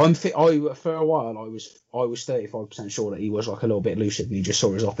 I'm fit. For a while, I was 35% sure that he was like a little bit lucid, and he just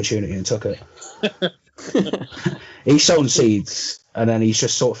saw his opportunity and took it. He's sown seeds, and then he's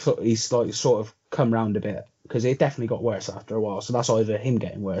just sort of come round a bit, because it definitely got worse after a while. So that's either him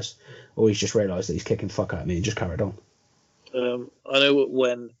getting worse, or he's just realised that he's kicking fuck out of me and just carried on. I know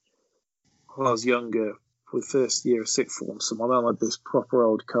when I was younger, for the first year of sixth form, so my mum had this proper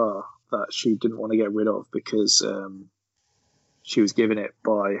old car that she didn't want to get rid of because she was given it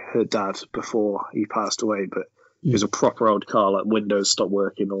by her dad before he passed away, but it was a proper old car, like windows stopped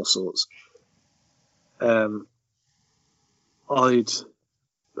working, all sorts. I'd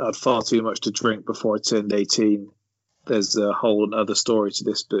had far too much to drink before I turned 18. There's a whole other story to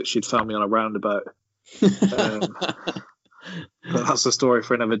this, but she'd found me on a roundabout. But that's a story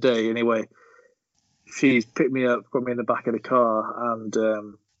for another day. Anyway, she picked me up, got me in the back of the car, and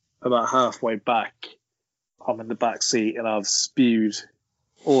about halfway back, I'm in the back seat, and I've spewed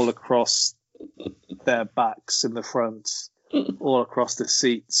all across their backs in the front, all across the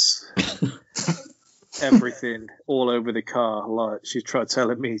seats, everything, all over the car. Like, she tried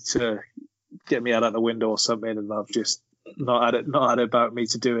telling me to get me out of the window or something, and I've just not had it about me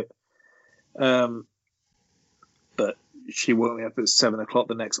to do it. But she woke me up at 7 o'clock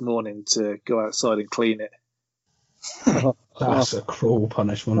the next morning to go outside and clean it. That's a cruel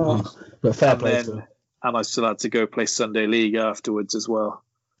punishment, but fair play to her. And I still had to go play Sunday League afterwards as well.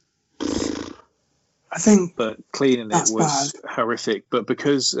 I think, but cleaning it was bad. Horrific. But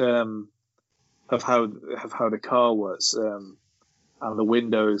because of how the car was, and the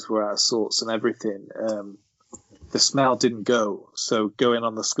windows were out of sorts and everything, the smell didn't go. So going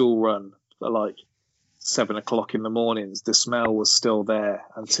on the school run at like 7 o'clock in the mornings, the smell was still there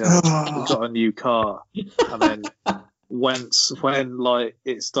until we got a new car. And then when like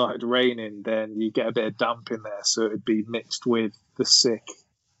it started raining, then you get a bit of damp in there, so it'd be mixed with the sick.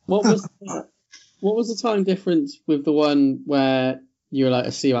 What was the time difference with the one where you were like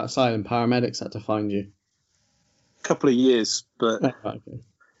asleep outside and paramedics had to find you? A couple of years, but Okay.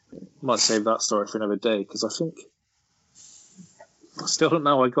 Might save that story for another day, because I still don't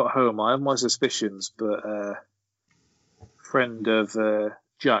know how I got home. I have my suspicions, but a friend of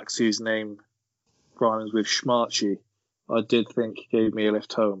Jack's, whose name rhymes with Schmarchy, I did think gave me a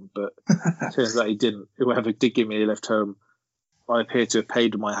lift home, but turns out he didn't. Whoever did give me a lift home, I appear to have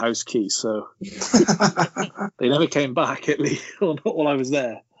paid with my house key, so they never came back, at least, or not while I was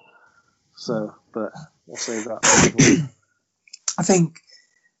there. So, but we'll save that. I think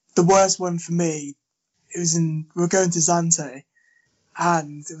the worst one for me, we were going to Zante,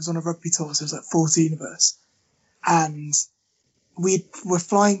 and it was on a rugby tour, so it was like 14 of us, and we were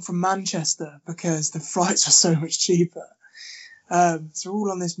flying from Manchester because the flights were so much cheaper. So we're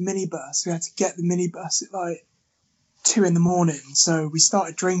all on this minibus. We had to get the minibus at like 2 a.m. So we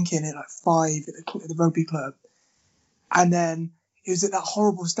started drinking at like 5 at the rugby club. And then it was at that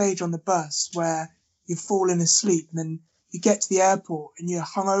horrible stage on the bus where you've fallen asleep and then you get to the airport and you're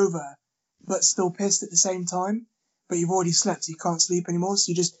hungover but still pissed at the same time. But you've already slept, so you can't sleep anymore. So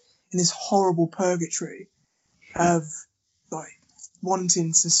you're just in this horrible purgatory of like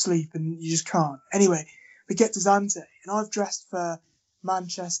wanting to sleep and you just can't. Anyway, we get to Zante and I've dressed for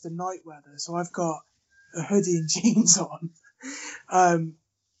Manchester night weather, so I've got a hoodie and jeans on, and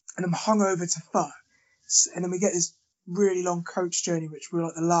I'm hungover to fuck. And then we get this really long coach journey, which we're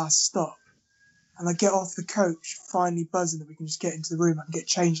like the last stop. And I get off the coach, finally buzzing that we can just get into the room. I can get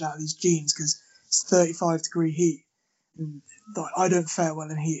changed out of these jeans because it's 35-degree heat. And like, I don't fare well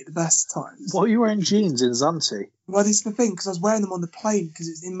in heat at the best of times. Why are you wearing jeans in Zante? Well, this is the thing, because I was wearing them on the plane because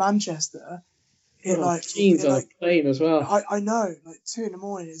it's in Manchester. Jeans on a plane as well. I know, like 2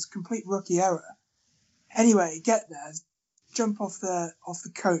 a.m. It's a complete rookie error. Anyway, get there, jump off the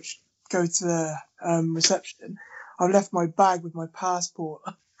coach, go to the reception. I've left my bag with my passport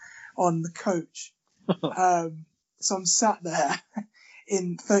on the coach. So I'm sat there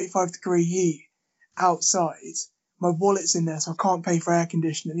in 35-degree heat outside. My wallet's in there, so I can't pay for air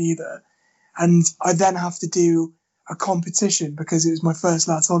conditioning either. And I then have to do a competition because it was my first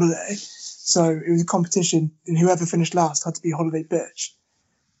lads holiday. So it was a competition, and whoever finished last had to be holiday bitch.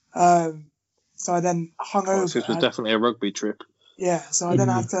 So I then hung over. So this was definitely a rugby trip. Yeah, so I then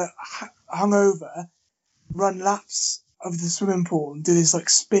had to hung over, run laps of the swimming pool, and do this like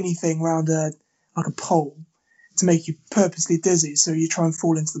spinny thing around a pole to make you purposely dizzy, so you try and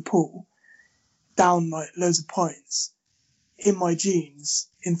fall into the pool, down like loads of points, in my jeans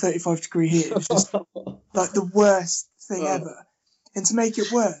in 35-degree heat. It was just like the worst thing ever. And to make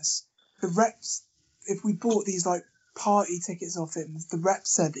it worse, the reps, if we bought these like party tickets off him, the rep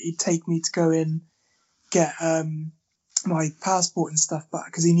said that he'd take me to go in, get my passport and stuff back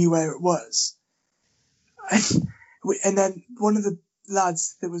because he knew where it was. And then one of the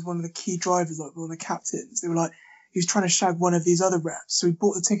lads that was one of the key drivers, like one of the captains, they were like, he was trying to shag one of these other reps, so he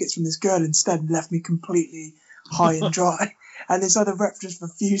bought the tickets from this girl instead and left me completely high and dry. And this other rep just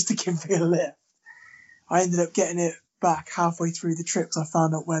refused to give me a lift. I ended up getting it back halfway through the trip because I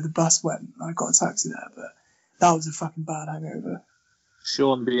found out where the bus went. I got a taxi there, but that was a fucking bad hangover.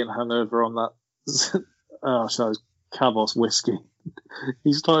 Sean being hungover on that, Cavos whiskey.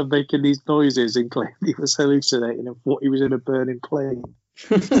 He started making these noises and claimed he was hallucinating and thought he was in a burning plane.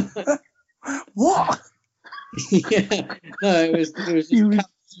 What? Yeah, no, it was just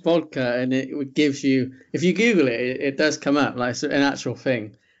vodka, and it gives you, if you Google it, it does come up like it's an actual thing.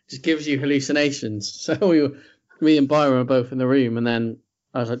 It just gives you hallucinations. So me and Byron were both in the room, and then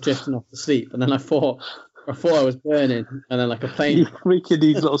I was like drifting off to sleep, and then I thought I was burning, and then like a plane. You're making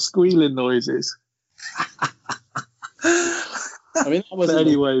these little squealing noises. I mean, that was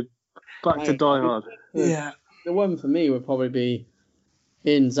anyway. Back to Die Hard. Yeah. The one for me would probably be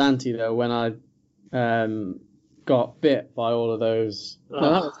in Zante though, when I got bit by all of those. No,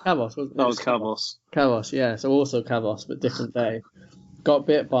 that was Cavos, wasn't it? That was Cavos. Cavos, yeah. So also Cavos, but different day. Got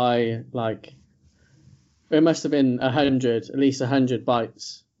bit by like, it must have been at least 100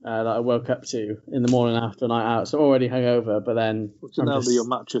 bites that I woke up to in the morning after a night out. So already hungover, but then. So now that your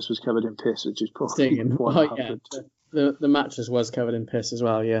mattress was covered in piss, which is probably what happened. Yeah. The mattress was covered in piss as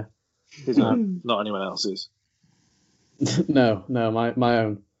well, yeah. Not anyone else's. No, my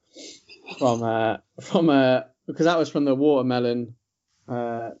own. From because that was from the watermelon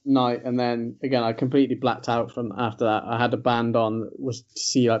night, and then again I completely blacked out from after that. I had a band on that was to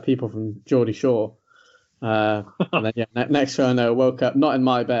see like people from Geordie Shore, and then next thing I know, woke up not in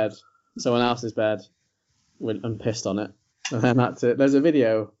my bed, someone else's bed, and pissed on it, and then that's it. There's a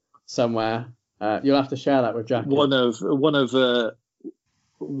video somewhere. You'll have to share that with Jack. One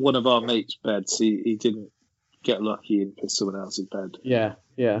of our mates' beds. He didn't get lucky and pissed someone else's bed. Yeah.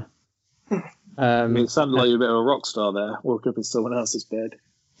 I mean, it sounded like you're a bit of a rock star there. Woke up in someone else's bed.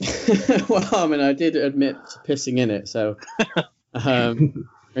 Well, I mean, I did admit to pissing in it, so. And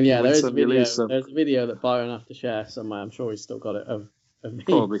yeah, there is a video. There's a video that Byron have to share somewhere. I'm sure he's still got it of me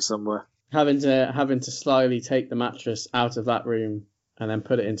Probably somewhere. having to slyly take the mattress out of that room and then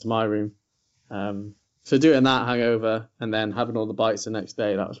put it into my room. So doing that hangover and then having all the bites the next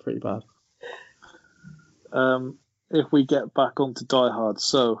day, that was pretty bad. If we get back onto Die Hard,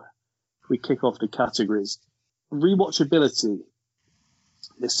 so if we kick off the categories, rewatchability.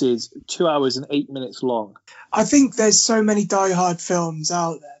 This is 2 hours and 8 minutes long. I think there's so many Die Hard films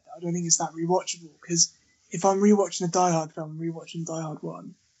out there that I don't think it's that rewatchable, because if I'm rewatching a Die Hard film, I'm rewatching Die Hard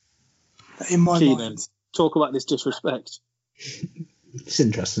 1. In my Keenan, mind. talk about this disrespect. It's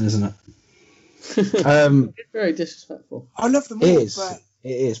interesting, isn't it? It's very disrespectful. I love them all, but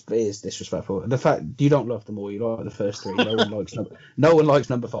It is disrespectful. The fact you don't love them all, you like the first three. No one likes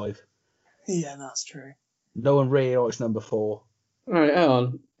number 5. yeah, that's true. No one really likes number 4. All right, hang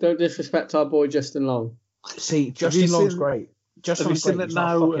on. Don't disrespect our boy Justin Long. See, Justin Long's great. Justin have you Long's seen great. that He's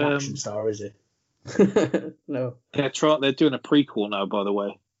not a now, fucking action star, is he? No. They're doing a prequel now, by the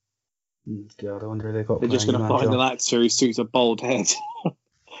way. God, I wonder if they've got. They're just going to find an actor who suits a bald head.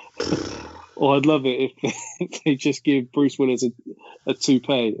 Or I'd love it if they just give Bruce Willis a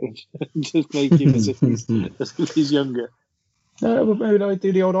toupee and just make him as if he's younger. No, maybe they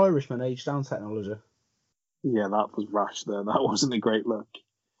do the old Irishman age down technology. Yeah, that was rash there. That wasn't a great look.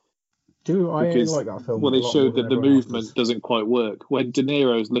 I like that film. Well, they a lot showed more that than the everyone movement else's. doesn't quite work. When De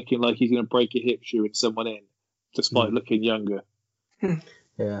Niro's looking like he's going to break a hip shooing someone in, despite looking younger.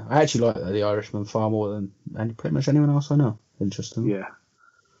 Yeah, I actually like the Irishman far more than pretty much anyone else I know. Interesting. Yeah.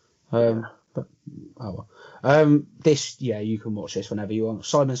 But oh well. This you can watch this whenever you want.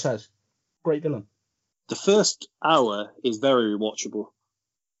 Simon Says, great villain. The first hour is very rewatchable.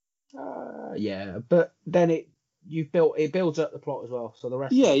 Yeah, but then it builds up the plot as well, so the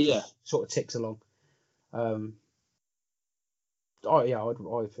rest just sort of ticks along. I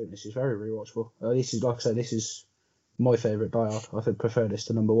think this is very rewatchable. This is, like I said, this is my favourite Die Hard. I prefer this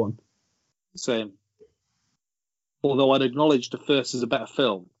to number 1. Same. Although I'd acknowledge the first is a better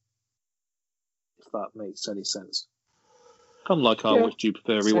film, if that makes any sense. Unlike which do you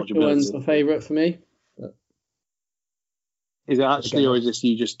prefer Second one's rewatchability? my favourite for me. Is it actually, or is this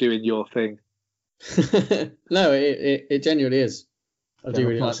you just doing your thing? No, it genuinely is. I do I've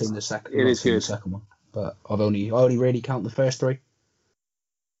really not like seen it. the second. It I've is seen the good. second one, but I only really count the first 3.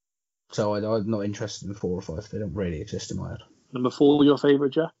 So I'm not interested in 4 or 5. They don't really exist in my head. Number 4, your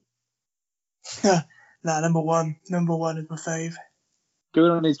favourite, Jack? Number one is my fave.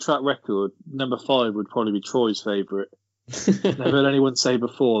 Going on his track record, number 5 would probably be Troy's favourite. Never heard anyone say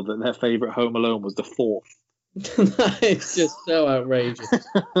before that their favourite Home Alone was the 4th. That is just so outrageous.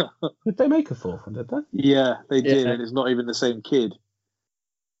 Did they make a 4th one? Did they? Yeah, they did, Yeah. and it's not even the same kid.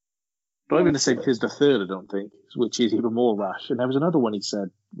 Not even the same kid as the 3rd, I don't think, which is even more rash. And there was another one he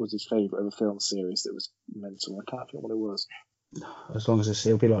said was his favourite of a film series that was mental. I can't think what it was. As long as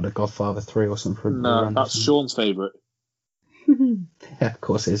it'll be like The Godfather 3 or something. No, that's Sean's favourite. Yeah, of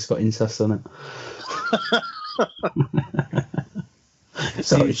course it's got incest on it.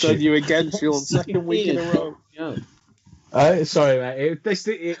 Sorry, He's done you again, Sean. Second week in a row. Yeah. sorry, mate.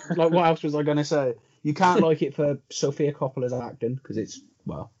 Like, what else was I going to say? You can't like it for Sofia Coppola's acting because it's,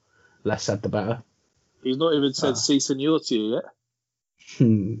 well, less said the better. He's not even said "si senor" to you yet.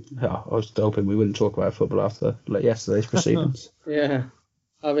 Yeah, I was hoping we wouldn't talk about football after yesterday's proceedings. Yeah.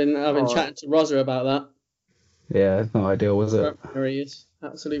 I've been chatting to Rosa about that. Yeah, no ideal, was it? Front runner he is.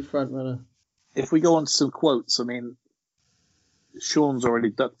 Absolute front runner. If we go on to some quotes, I mean, Sean's already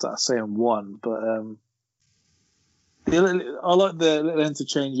ducked that saying 1, but I like the little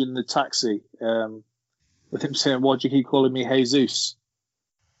interchange in the taxi with him saying, "Why do you keep calling me Jesus?"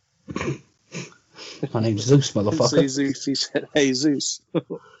 My name's Zeus, He didn't motherfucker. say Zeus, he said Jesus.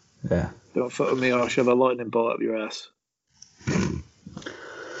 Yeah. Don't fuck with me, or I'll shove a lightning bolt up your ass.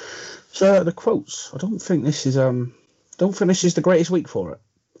 So the quotes. I don't think this is the greatest week for it.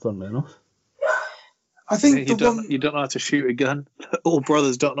 Funnily enough. I think You don't know how to shoot a gun. All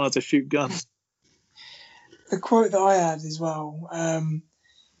brothers don't know how to shoot guns. the quote that I had as well,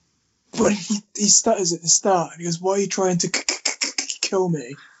 when he stutters at the start, he goes, "Why are you trying to kill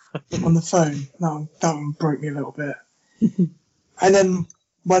me?" on the phone. That one broke me a little bit. And then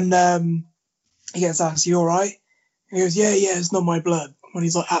when he gets asked, "You all right?" He goes, "Yeah, it's not my blood." When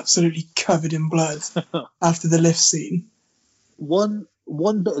he's like absolutely covered in blood after the lift scene. One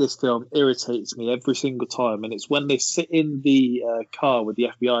bit of this film irritates me every single time, and it's when they sit in the car with the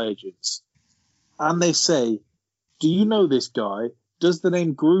FBI agents, and they say, "Do you know this guy? Does the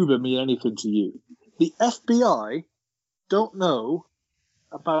name Gruber mean anything to you?" The FBI don't know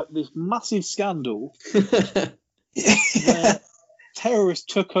about this massive scandal Yeah. where terrorists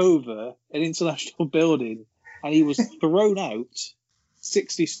took over an international building and he was thrown out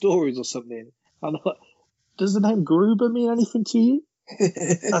 60 stories or something. And I'm like, does the name Gruber mean anything to you?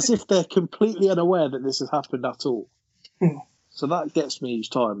 As if they're completely unaware that this has happened at all. So that gets me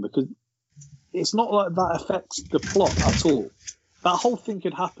each time, because it's not like that affects the plot at all. That whole thing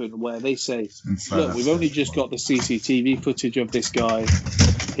could happen where they say, look, we've only just got the CCTV footage of this guy.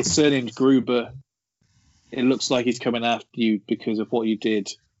 His surname's Gruber. It looks like he's coming after you because of what you did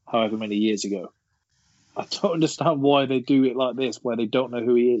however many years ago. I don't understand why they do it like this, where they don't know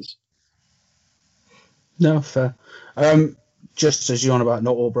who he is. No, fair. Just as you're on about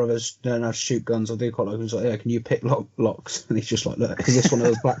not all brothers don't have shoot guns, I do quite like who's like, yeah, can you pick locks? And he's just like, look, is this one of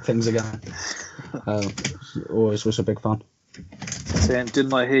those black things again? Always was a big fan. Saying,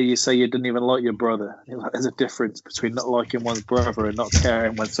 didn't I hear you say you didn't even like your brother? Like, there's a difference between not liking one's brother and not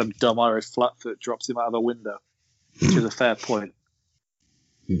caring when some dumb Irish flatfoot drops him out of a window, which is a fair point.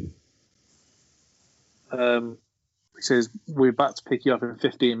 He says, we're about to pick you up in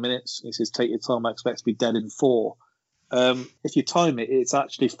 15 minutes. He says, take your time, I expect to be dead in 4. If you time it, it's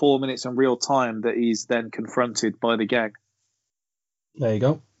actually 4 minutes in real time that he's then confronted by the gang. There you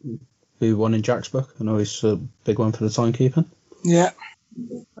go. Who won in Jack's book? I know he's a big one for the timekeeping. Yeah.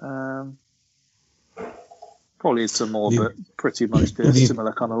 Probably is some more, but pretty much the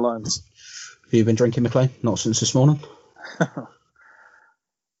similar kind of lines. Have you been drinking, McLean? Not since this morning.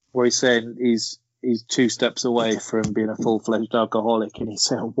 Where he's saying he's 2 steps away from being a full-fledged alcoholic, and he's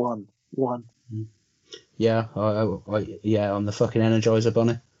saying one. Yeah, yeah, on the fucking Energizer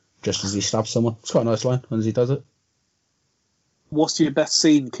Bunny, just as he stabs someone. It's quite a nice line as he does it. What's your best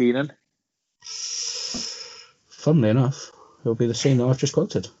scene, Keenan? Funnily enough, it'll be the scene that I've just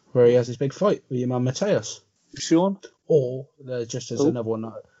quoted, where he has his big fight with your man Mateus. Sean? Or, just as another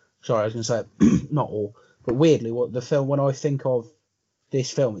one, sorry, I was going to say, not all, but weirdly, what the film, when I think of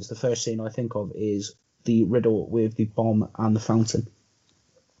this film, it's the first scene I think of is the riddle with the bomb and the fountain.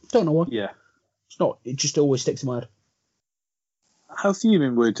 Don't know why. Yeah. It just always sticks in my head. How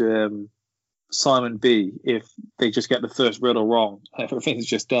fuming would Simon be if they just get the first riddle wrong and everything's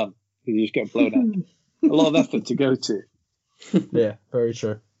just done? You just get blown out. A lot of effort to go to. Yeah, very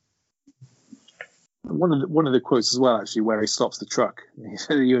true. One of the quotes as well, actually, where he stops the truck. He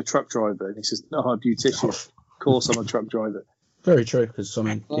said, "Are you a truck driver?" And he says, "No, I'm a beautician." Of course, I'm a truck driver. Very true, because I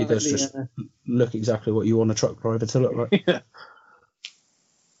mean, he does just look exactly what you want a truck driver to look like. Yeah.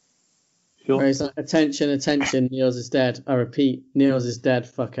 Sure. Where he's like, attention, Niels is dead. I repeat, Niels is dead,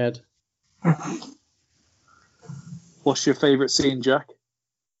 fuckhead. What's your favourite scene, Jack?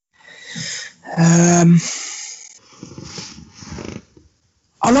 I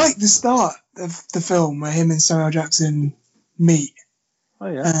like the start of the film where him and Samuel Jackson meet. Oh,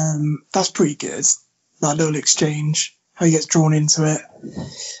 yeah. That's pretty good. That little exchange, how he gets drawn into it.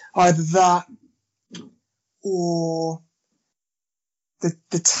 Either that or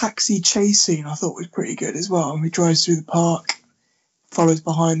the taxi chase scene I thought was pretty good as well. He drives through the park, follows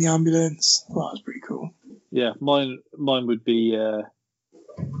behind the ambulance. Well, that was pretty cool. Yeah, mine would be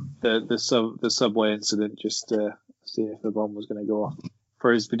the subway incident, just to see if the bomb was going to go off.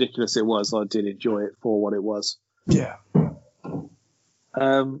 For as ridiculous it was, I did enjoy it for what it was. Yeah.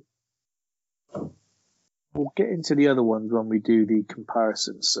 We'll get into the other ones when we do the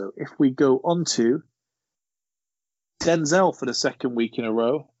comparisons. So if we go on to Denzel for the second week in a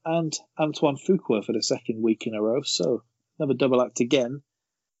row and Antoine Fuqua for the second week in a row. So another double act again.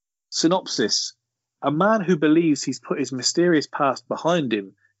 Synopsis. A man who believes he's put his mysterious past behind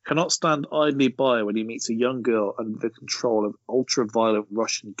him cannot stand idly by when he meets a young girl under the control of ultra-violent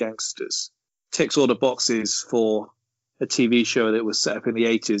Russian gangsters. Ticks all the boxes for a TV show that was set up in the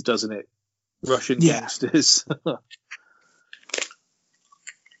 80s, doesn't it? Russian gangsters.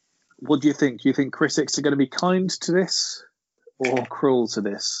 What do you think? Do you think critics are going to be kind to this or cruel to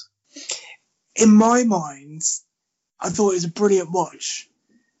this? In my mind, I thought it was a brilliant watch,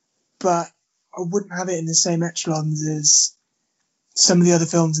 but I wouldn't have it in the same echelons as some of the other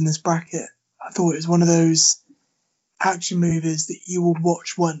films in this bracket. I thought it was one of those action movies that you would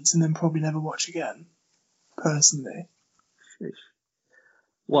watch once and then probably never watch again, personally.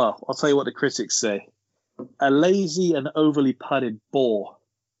 Well, I'll tell you what the critics say. A lazy and overly padded bore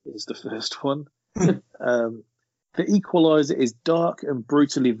is the first one. The Equalizer is dark and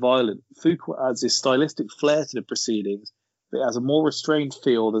brutally violent. Fuqua adds his stylistic flair to the proceedings, but it has a more restrained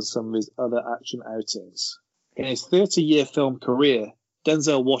feel than some of his other action outings. In his 30-year film career,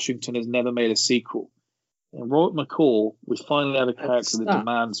 Denzel Washington has never made a sequel. In Robert McCall, we finally have a character that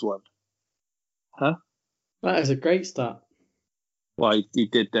demands one. Huh? That is a great start. Well, he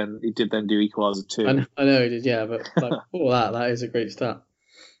did then do Equalizer 2. I know he did, yeah, but like all that is a great start.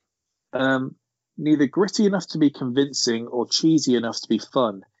 Neither gritty enough to be convincing or cheesy enough to be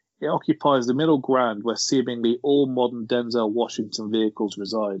fun, it occupies the middle ground where seemingly all modern Denzel Washington vehicles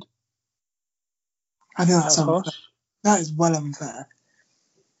reside. I think that's unfair. harsh? That is well unfair.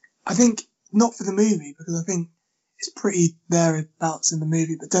 I think not for the movie, because I think it's pretty thereabouts in the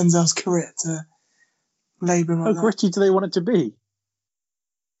movie, but Denzel's career to labour How like that. gritty do they want it to be?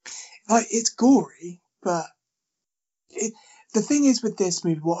 Like, it's gory, but the thing is with this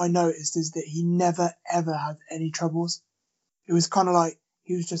movie, what I noticed is that he never ever had any troubles. It was kind of like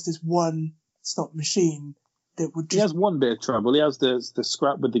he was just this one-stop machine that would just... He has one bit of trouble. He has the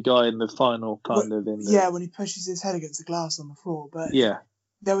scrap with the guy in the final kind of in the... Yeah, when he pushes his head against the glass on the floor. But Yeah.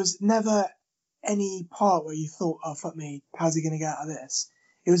 there was never any part where you thought, oh, fuck me, how's he going to get out of this?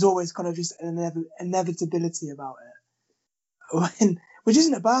 It was always kind of just an inevitability about it. Which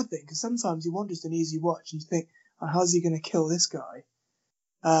isn't a bad thing, because sometimes you want just an easy watch and you think, oh, how's he going to kill this guy?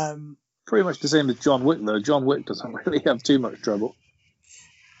 Pretty much the same as John Wick, though. John Wick doesn't really have too much trouble.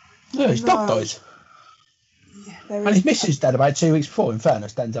 No, his dog dies. Yeah, there And is- his missus died about 2 weeks before. In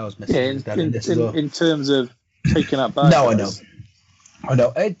fairness, Denzel's missus Yeah, was dead in this as well. in terms of taking out bad No, I know. guys. I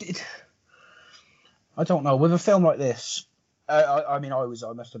know. I don't know. With a film like this, I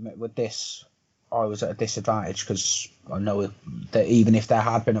must admit, with this, I was at a disadvantage because I know that even if there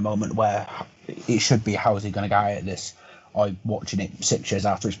had been a moment where it should be, how is he going to get out of this? I'm watching it 6 years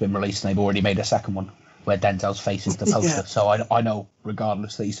after it's been released, and they've already made a second one where Denzel's face is the poster. Yeah. So I know,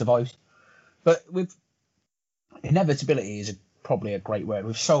 regardless, that he survives. But with inevitability is probably a great word.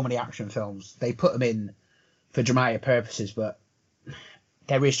 With so many action films, they put them in for dramatic purposes, but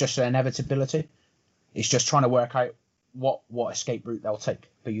there is just an inevitability. It's just trying to work out what escape route they'll take,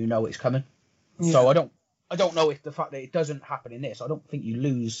 but you know it's coming. Yeah. So I don't know if the fact that it doesn't happen in this, I don't think you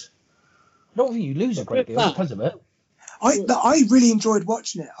lose a great deal because of it. I really enjoyed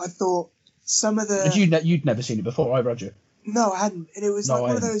watching it. I thought some of the... But you'd never seen it before, I read you. No, I hadn't. And it was No, like I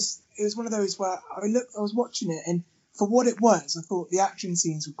one of hadn't. those. It was one of those where I was watching it, and for what it was, I thought the action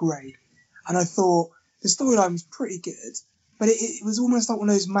scenes were great, and I thought the storyline was pretty good. But it was almost like one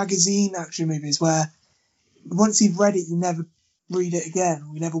of those magazine action movies where once you've read it, you never read it again,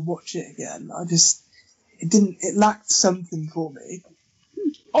 or you never watch it again. It lacked something for me.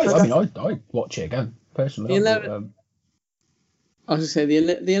 I'd watch it again personally. You I know- thought, I was going to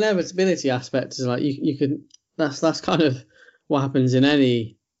say the inevitability aspect is like you could that's kind of what happens in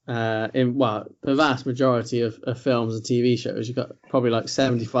any the vast majority of films and TV shows. You've got probably like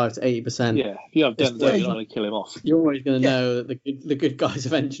 75 to 80%. Yeah, if you have Denzel, Yeah, you're not going to kill him off. You're always going to know that the good guy's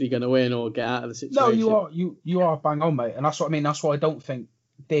eventually going to win or get out of the situation. No, you are bang on, mate, and that's what I mean. That's why I don't think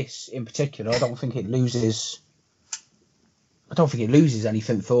this in particular. I don't think it loses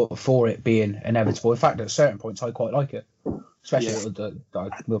anything for it being inevitable. In fact, at certain points, I quite like it, especially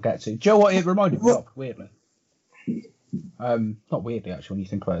that we'll get to. Do you know what it reminded me of? Weirdly, not weirdly actually. When you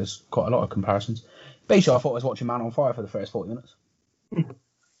think about it, there's quite a lot of comparisons. Basically, I thought I was watching Man on Fire for the first 40 minutes.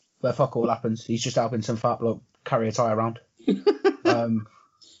 But fuck all happens. He's just helping some fat bloke carry a tyre around. Do you know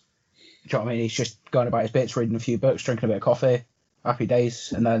what I mean? He's just going about his bits, reading a few books, drinking a bit of coffee, happy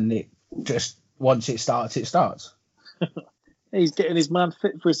days, and then once it starts, it starts. He's getting his man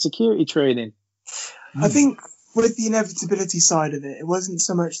fit for his security training. I think with the inevitability side of it, it wasn't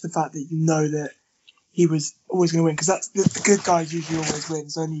so much the fact that you know that he was always going to win, because that's the good guys usually always win.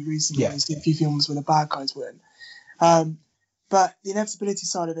 It's only recently we've seen a few films where the bad guys win. But the inevitability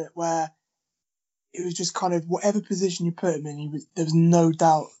side of it, where it was just kind of whatever position you put him in, there was no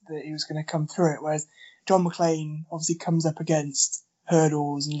doubt that he was going to come through it. Whereas John McClane obviously comes up against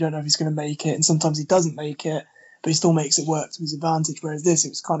hurdles, and you don't know if he's going to make it, and sometimes he doesn't make it, but he still makes it work to his advantage. Whereas this, it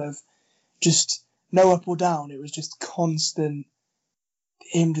was kind of just no up or down. It was just constant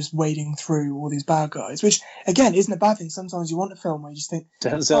him just wading through all these bad guys, which again isn't a bad thing. Sometimes you want a film where you just think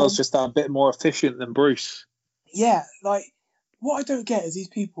Denzel's just that bit more efficient than Bruce. yeah, like what I don't get is these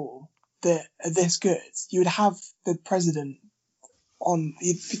people that are this good. You would have the president on,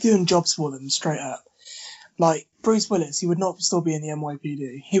 you'd be doing jobs for them straight up. Like Bruce Willis, he would not still be in the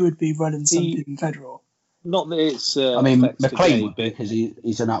NYPD. He would be running something federal. Not that it's. I mean, affects McClane today, would be, but because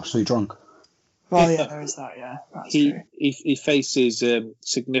he's an absolute drunk. Well, yeah, there is that. Yeah, that's true. he faces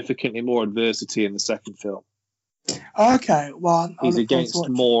significantly more adversity in the second film. Okay, well, He's against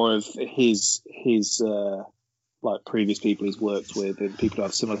more of his like previous people he's worked with and people who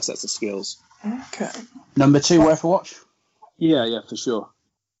have similar sets of skills. Okay. Number 2 worth a watch. Yeah, for sure.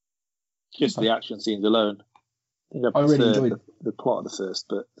 Just the action scenes alone. I really enjoyed the plot of the first,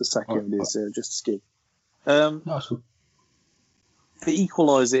 but the second is just as good. Nice one. The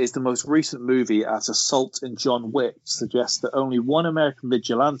Equalizer is the most recent movie at Assault and John Wick suggests that only one American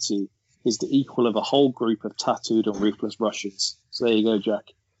vigilante is the equal of a whole group of tattooed and ruthless Russians. So there you go, Jack.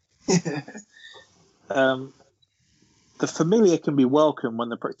 The familiar can be welcome when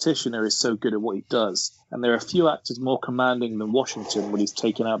the practitioner is so good at what he does, and there are few actors more commanding than Washington when he's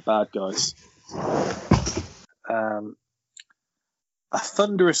taking out bad guys. A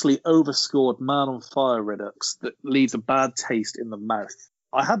thunderously overscored Man on Fire Redux that leaves a bad taste in the mouth.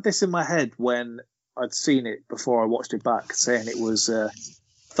 I had this in my head when I'd seen it before I watched it back, saying it was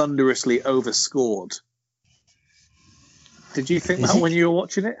thunderously overscored. Did you think that when you were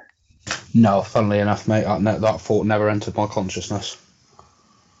watching it? No, funnily enough, mate, that thought never entered my consciousness.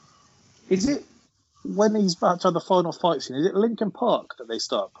 Is it when he's about to have the final fight scene? Is it Linkin Park that they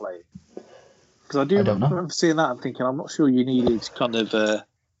start playing? Because I don't know. Remember seeing that and thinking, I'm not sure you needed kind of a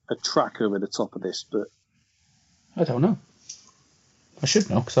track over the top of this, but I don't know. I should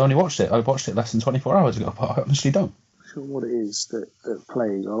know because I only watched it. I watched it less than 24 hours ago, but I honestly don't. I'm not sure what it is that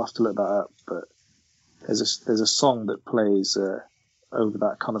plays. I'll have to look that up. But there's a song that plays over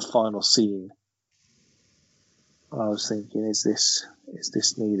that kind of final scene. I was thinking, is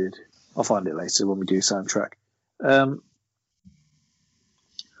this needed? I'll find it later when we do soundtrack.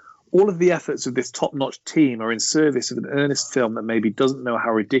 All of the efforts of this top-notch team are in service of an earnest film that maybe doesn't know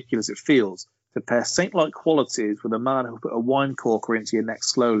how ridiculous it feels to pair saint-like qualities with a man who put a wine corker into your neck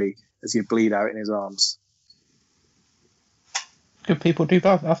slowly as you bleed out in his arms. Good people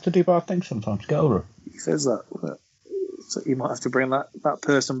have to do bad things sometimes. Get over it. He says that. So you might have to bring that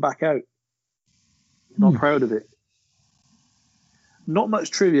person back out. Not proud of it. Not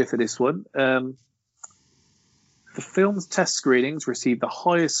much trivia for this one. The film's test screenings received the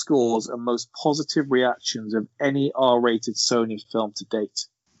highest scores and most positive reactions of any R-rated Sony film to date.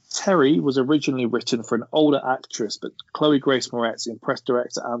 Terry was originally written for an older actress, but Chloe Grace Moretz impressed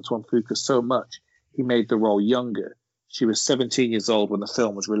director Antoine Fuqua so much he made the role younger. She was 17 years old when the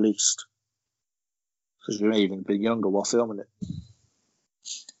film was released. So she may have even been younger while filming it.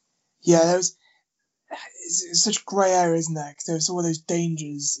 Yeah, it's such a grey area, isn't there? Because there was all those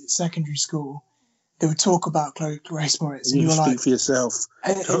dangers at secondary school. They would talk about Chloe Grace Moretz, and you were speak like, for yourself.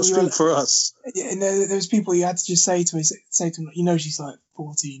 Don't speak for us. And there was people you had to just say to them, you know, she's like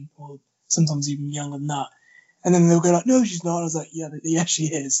 14 or sometimes even younger than that. And then they'll go like, no, she's not. I was like, yeah, she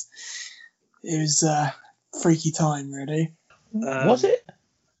is. It was a freaky time, really. Was it?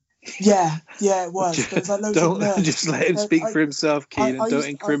 Yeah, it was. There was like loads of nerds. Just let him speak for himself, Keenan. Don't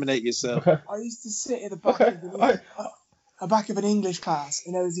incriminate yourself. Okay. I used to sit at the back of an English class,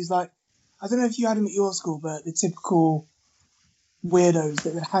 and there was these like, I don't know if you had them at your school, but the typical weirdos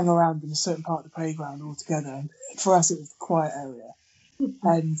that would hang around in a certain part of the playground all together. And for us, it was the quiet area.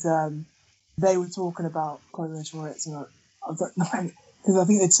 And they were talking about Chloe Grace Moretz, and I was like, no, because I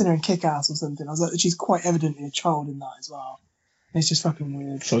think they'd seen her in Kick-Ass or something. I was like, she's quite evidently a child in that as well. And it's just fucking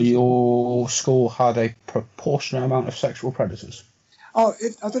weird. So your school had a proportionate amount of sexual predators? Oh,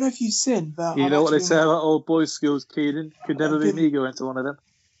 I don't know if you've seen, but you know what they say about old boys' schools, Keenan? Could never be me going to one of them.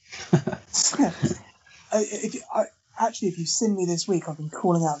 If you've seen me this week, I've been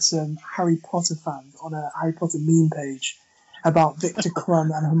calling out some Harry Potter fans on a Harry Potter meme page about Victor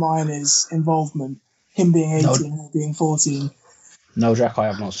Crumb and Hermione's involvement, him being 18, her being 14. No, Jack, I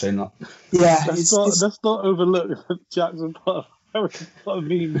have not seen that. Yeah, let's not overlook Jackson part of Harry Potter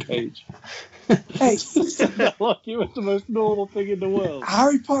meme page. Hey, like it was the most normal thing in the world.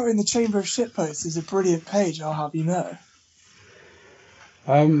 Harry Potter in the Chamber of Shitposts is a brilliant page, I'll have you know.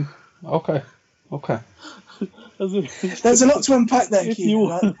 Okay. There's a lot to unpack there,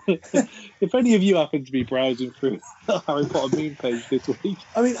 Keith. If any of you happen to be browsing through the Harry Potter meme page this week,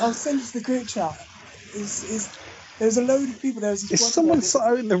 I mean, I'll send you to the group chat. There's a load of people. There's this. Is someone sat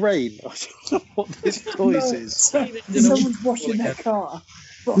out in the rain? I don't know what this noise is. Someone's washing their car.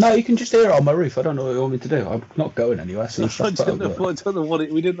 No, you can just hear it on my roof. I don't know what you want me to do. I'm not going anywhere. So I don't know what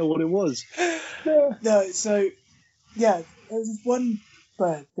it. We didn't know what it was. No, so yeah, there was this one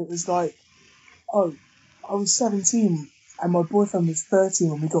bird that was like, "Oh, I was 17 and my boyfriend was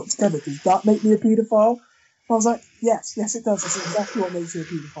 13 when we got together. Does that make me a paedophile?" I was like, yes, it does. That's exactly what makes you a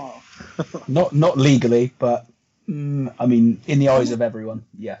paedophile. Not legally, but I mean, in the eyes of everyone,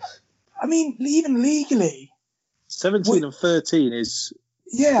 yes. I mean, even legally, 17 and 13 is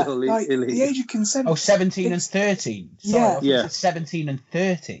like illegal. the age of consent. Oh, 17 and 13. Sorry, yeah. 17 and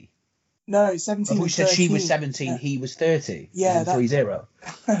 30. No, 17 and 13. said she was 17, he was 30. Yeah, 3-0.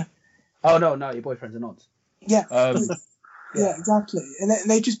 Oh, no, your boyfriend's a nonce. Yeah. Yeah, exactly. And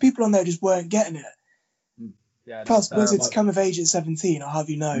they just, people on there just weren't getting it. Yeah, plus, Blizzard's come of age at 17, I'll have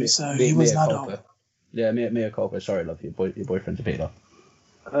you know, so he was an adult. Yeah, Mia Culpa. Sorry, love your boyfriend's a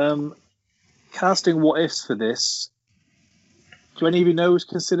pedo. Casting what ifs for this. Do any of you know who's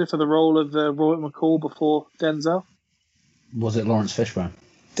considered for the role of Robert McCall before Denzel? Was it Lawrence Fishburne?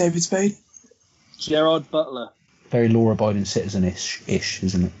 David Spade. Gerard Butler. Very law-abiding citizen-ish,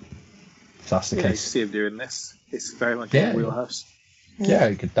 isn't it? If that's the Yeah, you case. see him doing this. It's very much Yeah. in the wheelhouse. Yeah,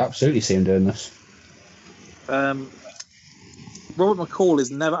 you could absolutely see him doing this. Robert McCall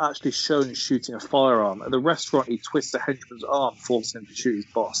is never actually shown shooting a firearm. At the restaurant, he twists a henchman's arm, forcing him to shoot his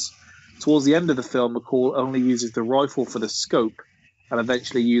boss. Towards the end of the film, McCall only uses the rifle for the scope and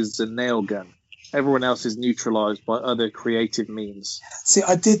eventually uses a nail gun. Everyone else is neutralized by other creative means. See,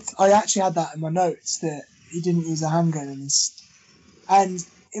 I actually had that in my notes that he didn't use a handgun in this. And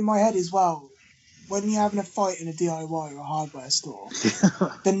in my head as well, when you're having a fight in a DIY or a hardware store,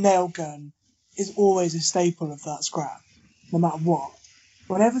 the nail gun is always a staple of that scrap, no matter what.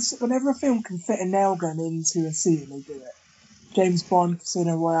 Whenever a film can fit a nail gun into a scene, they do it. James Bond,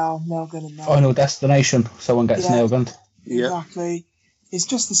 Casino Royale, nail gun and nail gun. Final Destination, someone gets nail gunned. Exactly. It's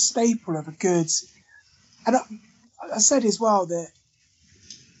just a staple of a good... And I said as well that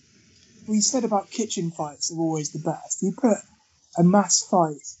we said about kitchen fights are always the best. You put a mass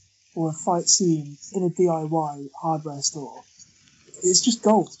fight or a fight scene in a DIY hardware store, it's just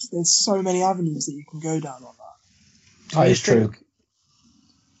gold. There's so many avenues that you can go down on that. That is true.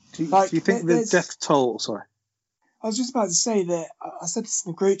 Do you think the death toll... Sorry. I was just about to say that, I said this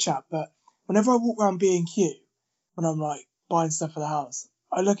in the group chat, but whenever I walk around B&Q, when I'm like buying stuff for the house,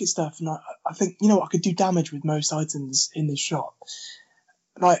 I look at stuff and I think, you know what, I could do damage with most items in this shop.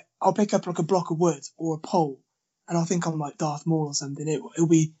 Like, I'll pick up like a block of wood or a pole, and I think I'm like Darth Maul or something. It'll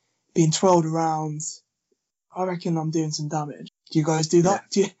be being twirled around. I reckon I'm doing some damage. Do you guys do that?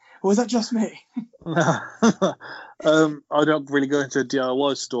 Yeah. Or is that just me? I don't really go into a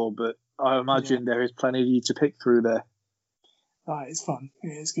DIY store, but I imagine there is plenty of you to pick through there. It's fun.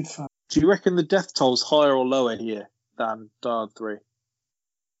 Yeah, it's good fun. Do you reckon the death toll's higher or lower here than Die Hard 3?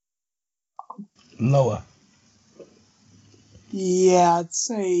 Lower. Yeah,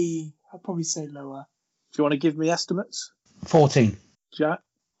 I'd probably say lower. Do you want to give me estimates? 14. Jack?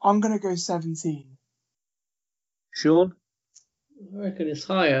 I'm going to go 17. Sean? I reckon it's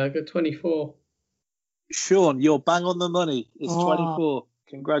higher. I got 24. Sean, you're bang on the money. It's 24.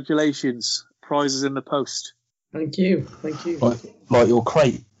 Congratulations. Prize is in the post. Thank you. Like your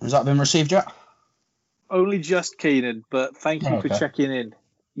crate. Has that been received, Jack? Only just, Keenan, but thank you for checking in.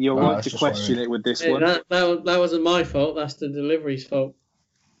 You're right to question it with this one. That wasn't my fault. That's the delivery's fault.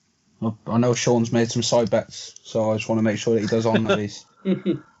 Well, I know Sean's made some side bets, so I just want to make sure that he does on these.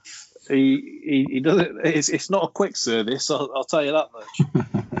 He does it. It's not a quick service. I'll tell you that much.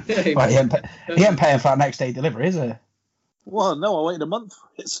 Right, he ain't paying for that next day delivery, is he? Well, no, I waited a month for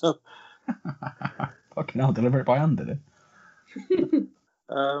it. So fucking hell, deliver it by hand, did it?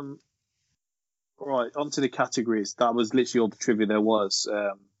 Right, onto the categories. That was literally all the trivia there was.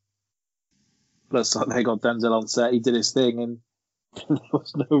 Plus, they got Denzel on set. He did his thing, and there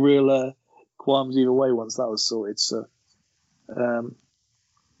was no real qualms either way once that was sorted. So,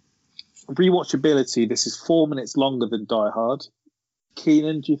 rewatchability. This is 4 minutes longer than Die Hard.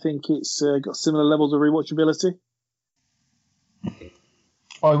 Keenan, do you think it's got similar levels of rewatchability?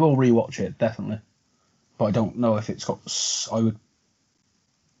 I will rewatch it, definitely, but I don't know if it's got.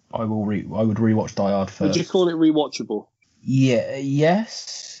 I would rewatch Die Hard first. Would you call it rewatchable? Yeah,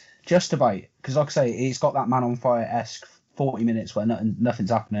 yes, just about. Because like I say, it's got that Man on Fire-esque 40 minutes where nothing's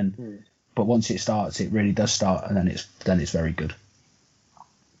happening, but once it starts, it really does start, and then it's very good.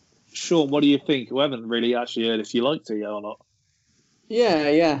 Sean, what do you think? We haven't really actually heard if you liked it yet or not.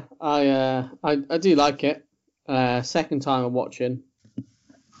 Yeah, I do like it. Second time I'm watching.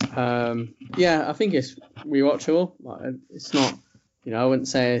 I think it's rewatchable. It's not, I wouldn't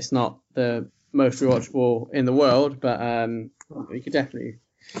say it's not the most rewatchable in the world, but you could definitely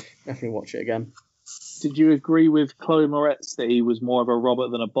watch it again. Did you agree with Chloe Moretz that he was more of a Robert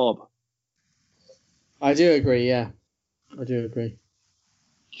than a Bob? I do agree, yeah. I do agree.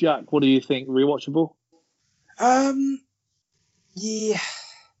 Jack, what do you think? Rewatchable? Yeah.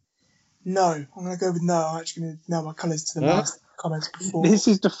 No, I'm going to go with no. I'm actually going to nail my colours to the last comments before. I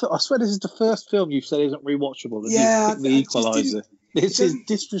swear this is the first film you've said isn't rewatchable. The Equalizer. This is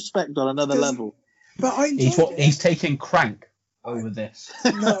disrespect on another level. But I enjoyed it. He's taking Crank over this.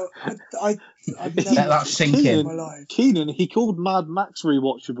 No, I've Let never that sink in. my life. Keenan, he called Mad Max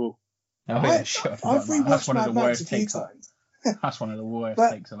rewatchable. Oh, yeah, sure, I've rewatched Mad Max a few times. That's one of the worst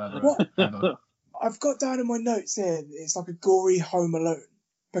But takes I've ever. I've got down in my notes here, it's like a gory Home Alone,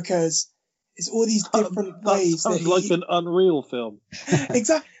 because It's all these different ways sounds that like an Unreal film.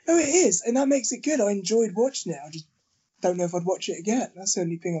 Exactly. No, it is, and that makes it good. I enjoyed watching it. I just don't know if I'd watch it again. That's the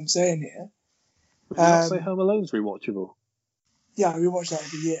only thing I'm saying here. Would you not say Home Alone's rewatchable? Yeah, I rewatch that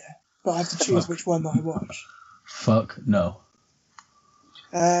every year, but I have to choose which one that I watch. Fuck no.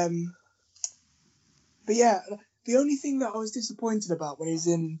 But yeah, the only thing that I was disappointed about when he was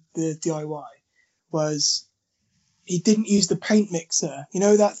in the DIY was he didn't use the paint mixer. You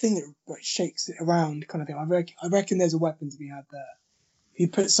know, that thing that like shakes it around kind of thing. I reckon there's a weapon to be had there. If you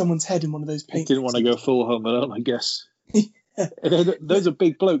put someone's head in one of those He paint didn't want to go full Home Alone, I guess. Those are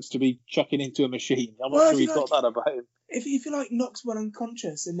big blokes to be chucking into a machine. I'm not sure he's got that about him. If you like knocks one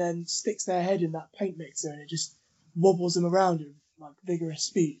unconscious and then sticks their head in that paint mixer and it just wobbles them around at like vigorous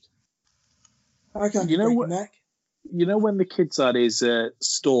speed, I reckon I could break a neck. You know when the kid's had his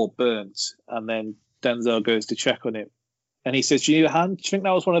store burnt and then Denzel goes to check on him and he says, "Do you need a hand?" Do you think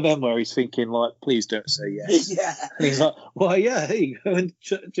that was one of them where he's thinking like, "Please don't say yes." Yeah. And he's like, "Well, yeah, here you go and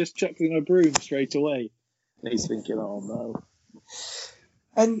just check with my broom straight away." And he's thinking, "Oh no."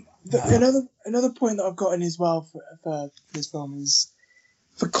 And another point that I've gotten as well for this film is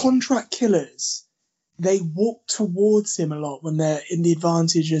for contract killers, they walk towards him a lot when they're in the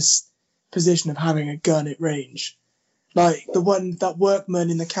advantageous position of having a gun at range. Like that workman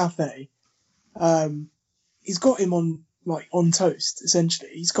in the cafe, he's got him on toast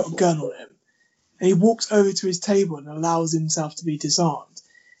essentially. He's got a gun on him, and he walks over to his table and allows himself to be disarmed.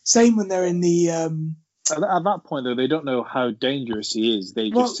 Same when they're in the. At that point, though, they don't know how dangerous he is. They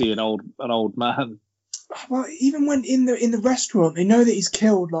just see an old man. Well, even when in the restaurant, they know that he's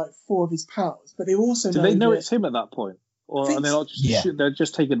killed like 4 of his pals, but they also Do they know it's him at that point, or are they not? They're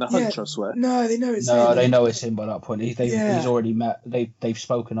just taking the hunch, I swear. No, they know it's him. No, they know it's him by that point. He's already met. They've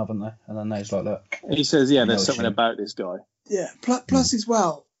spoken, haven't they? And then there's like, look. And he says, "Yeah, there's something about this guy." Yeah. Plus, as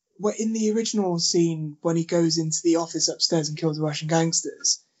well, in the original scene when he goes into the office upstairs and kills the Russian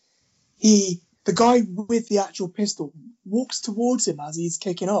gangsters, the guy with the actual pistol walks towards him as he's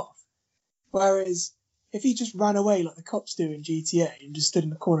kicking off. Whereas if he just ran away like the cops do in GTA and just stood in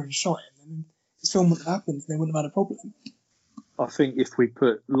the corner and shot him, then this film wouldn't have happened and they wouldn't have had a problem. I think if we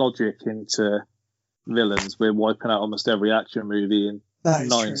put logic into villains, we're wiping out almost every action movie in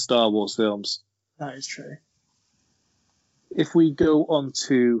 9 Star Wars films. That is true. If we go on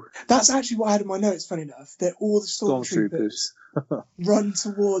to... That's actually what I had in my notes, funny enough, that all the stormtroopers run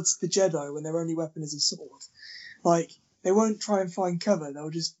towards the Jedi when their only weapon is a sword. Like, they won't try and find cover, they'll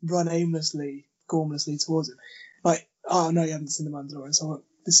just run aimlessly, gormlessly towards it. Like, oh no, you haven't seen The Mandalorian, so I won't,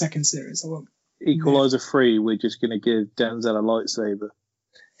 the second series, I won't. Equalizer 3, we're just going to give Denzel a lightsaber.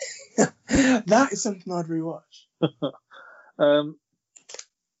 That is something I'd rewatch.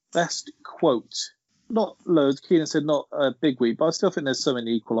 Best quote. Not loads. Keenan said not a big week, but I still think there's some in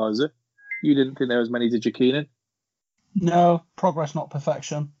the Equalizer. You didn't think there was many, did you, Keenan? No, progress, not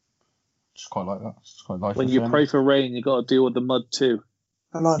perfection. Just quite like that. It's quite life. When you pray for rain, you got to deal with the mud too.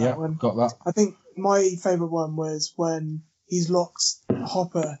 I like that one. Got that. I think my favourite one was when he's locked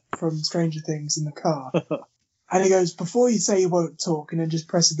Hopper from Stranger Things in the car. And he goes, "Before you say you won't talk," and then just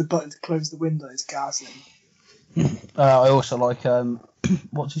presses the button to close the window to gas him. I also like,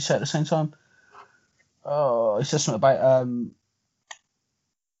 what did he say at the same time? Oh, he says something about,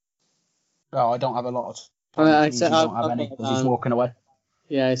 I don't have a lot of time. I don't have any because he's walking away.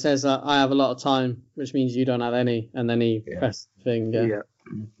 Yeah, it says, I have a lot of time, which means you don't have any, and then he presses the thing. Yeah.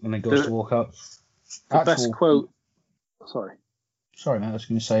 And then goes to walk out. The best quote... Sorry, mate, I was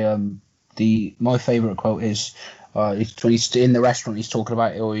going to say, my favourite quote is when he's in the restaurant, he's talking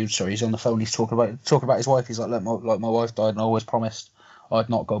about he's on the phone, he's talking about his wife. He's like, my wife died and I always promised I'd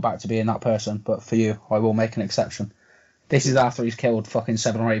not go back to being that person, but for you, I will make an exception. This is after he's killed fucking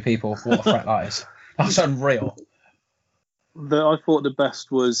 7 or 8 people. What a threat that is. That's unreal. I thought the best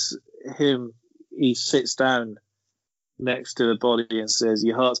was him. He sits down next to the body and says,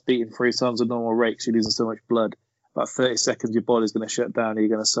 "Your heart's beating 3 times a normal rate because you're losing so much blood. About 30 seconds, your body's going to shut down and you're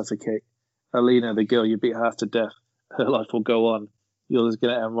going to suffocate. Alina, the girl you beat half to death, her life will go on. Yours is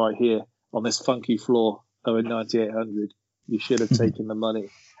going to end right here on this funky floor owing 9,800. You should have taken the money."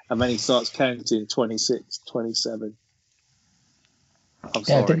 And then he starts counting 26, 27. I'm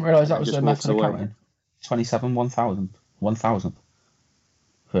sorry. I didn't realise that was the method of counting. 27, 1,000. 1,000.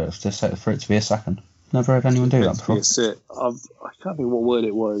 For it to be a second. Never heard anyone do that before. I can't think what word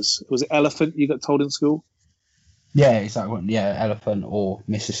it was. Was it elephant you got told in school? Yeah, exactly. Yeah, elephant or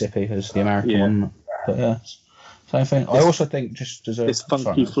Mississippi as the American one. But yeah, same thing. I also think just as this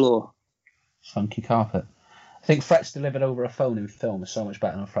funky floor. Funky carpet. I think threats delivered over a phone in film is so much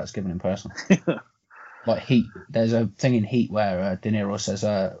better than threats given in person. Like Heat. There's a thing in Heat where De Niro says,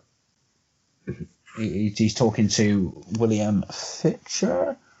 he's talking to William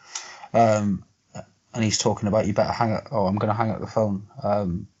Fitcher, and he's talking about you better hang up. Oh, I'm going to hang up the phone.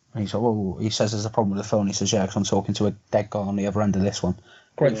 And he's like, well, he says there's a problem with the phone. He says, yeah, because I'm talking to a dead guy on the other end of this one.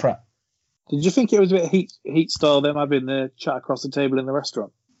 Great threat. Did you think it was a bit heat style, them having the chat across the table in the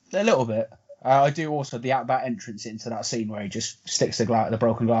restaurant? A little bit. I do also that entrance into that scene where he just sticks the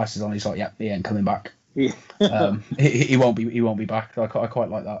broken glasses on. He's like, "Yep, he ain't coming back. Yeah. He won't be back." I quite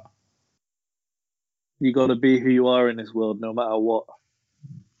like that. You got to be who you are in this world, no matter what.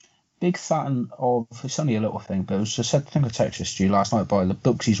 Big fan of. It's only a little thing, but it was just I think I texted you last night by the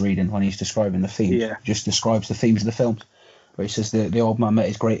books he's reading when he's describing the theme. Yeah. Just describes the themes of the films. Where he says the old man met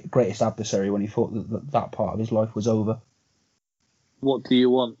his greatest adversary when he thought that part of his life was over. What do you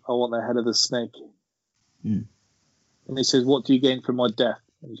want? I want the head of the snake. Mm. And he says, what do you gain from my death?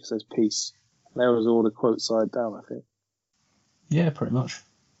 And he just says, peace. And there was all the quotes side down, I think. Yeah, pretty much.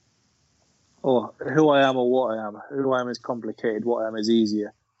 Or who I am or what I am. Who I am is complicated. What I am is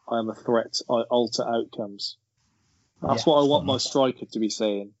easier. I am a threat. I alter outcomes. That's what I want my striker to be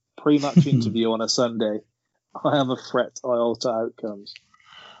saying. Pre-match interview on a Sunday. I am a threat. I alter outcomes.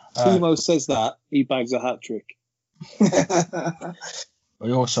 Timo says that. He bags a hat-trick. I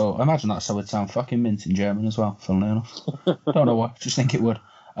imagine that would sound fucking mint in German as well, funnily enough. Don't know why, just think it would.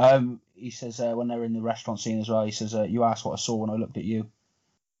 He says when they're in the restaurant scene as well, he says, you asked what I saw when I looked at you.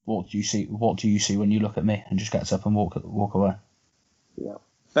 What do you see when you look at me? And just gets up and walk away. Yeah.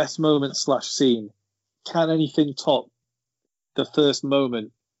 Best moment / scene. Can anything top the first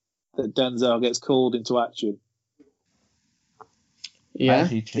moment that Denzel gets called into action? Yeah,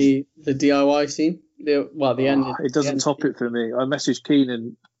 the DIY scene. The end. It doesn't top it for me. I messaged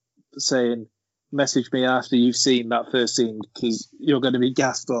Keenan saying, message me after you've seen that first scene because you're going to be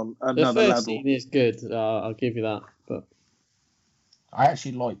gassed on another level. The first scene is good. I'll give you that. But I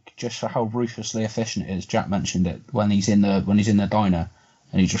actually like just for how ruthlessly efficient it is. Jack mentioned it when he's in the diner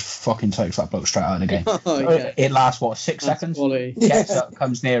and he just fucking takes that bloke straight out of the game. It lasts 6 seconds. Quality. Gets up,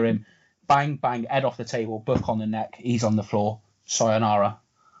 comes near him, bang bang, head off the table, book on the neck. He's on the floor. Sayonara.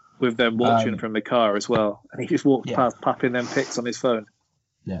 With them watching from the car as well, and he just walked past, papping them pics on his phone.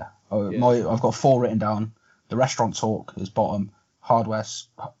 Yeah. I've got 4 written down. The restaurant talk is bottom.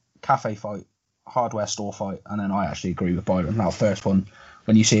 Cafe fight, hardware store fight, and then I actually agree with Byron. That first one,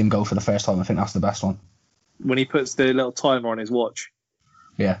 when you see him go for the first time, I think that's the best one. When he puts the little timer on his watch.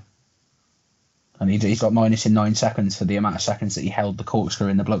 Yeah. And he's got minus in 9 seconds for the amount of seconds that he held the corkscrew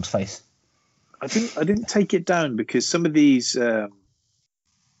in the bloke's face. I didn't take it down because some of these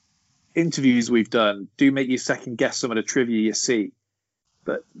interviews we've done do make you second guess some of the trivia you see.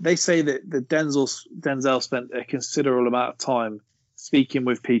 But they say that Denzel spent a considerable amount of time speaking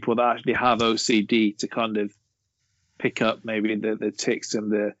with people that actually have OCD to kind of pick up maybe the tics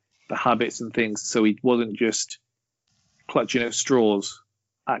and the habits and things. So he wasn't just clutching at straws,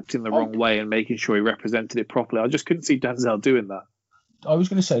 acting the wrong way and making sure he represented it properly. I just couldn't see Denzel doing that. I was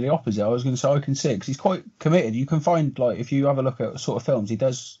going to say the opposite. I was going to say I can see it because he's quite committed. You can find, like, if you have a look at sort of films, he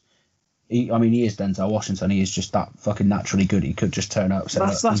is Denzel Washington. He is just that fucking naturally good. He could just turn up.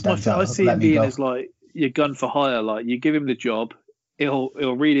 That's my thing. I see him being as like your gun for hire. Like you give him the job, he'll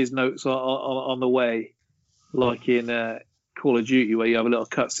read his notes on the way, like in Call of Duty, where you have a little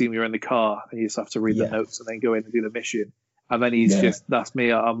cutscene where you're in the car and you just have to read the notes and then go in and do the mission. And then he's just, that's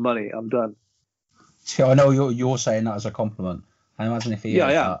me. I'm money. I'm done. See, I know you're saying that as a compliment. I imagine if he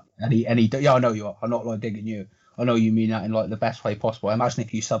that, and he I know you are. I'm not like digging you. I know you mean that in like the best way possible. I imagine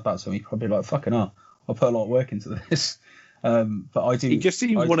if you sub that to him, he'd probably be like, fucking hell, I'll put a lot of work into this. But I do. He just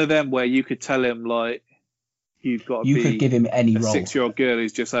seems one of them where you could tell him like you could give him any role. 6-year-old girl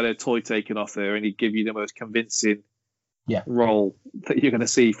who's just had a toy taken off her, and he'd give you the most convincing role that you're going to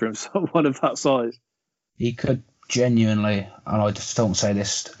see from someone of that size. He could genuinely, and I just don't say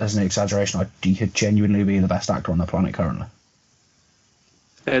this as an exaggeration, he could genuinely be the best actor on the planet currently.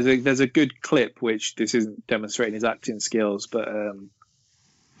 There's a good clip, which this isn't demonstrating his acting skills, but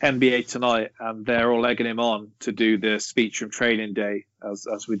NBA Tonight, and they're all egging him on to do the speech from training day,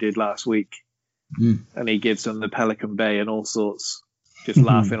 as we did last week. And he gives them the Pelican Bay and all sorts, just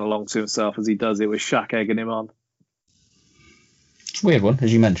laughing along to himself as he does it, with Shaq egging him on. It's a weird one,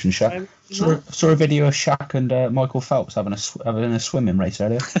 as you mentioned, Shaq. Saw a video of Shaq and Michael Phelps having a swimming race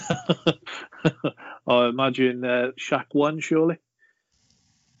earlier. I imagine Shaq won, surely.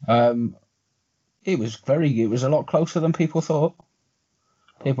 It was a lot closer than people thought.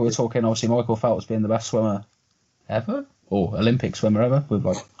 People were talking, obviously, Michael Phelps being the best swimmer ever, or Olympic swimmer ever, with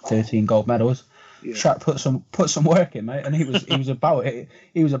like 13 gold medals. Yeah. Shaq put some work in, mate, and he was about it.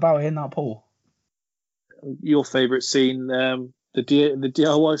 He was about it in that pool. Your favourite scene, the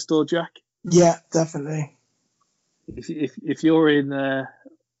DIY store, Jack? Yeah, definitely. If you're in,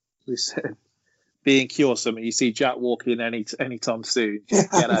 we said B&Q or something, you see Jack walking anytime soon,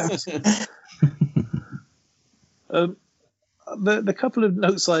 just get out. The couple of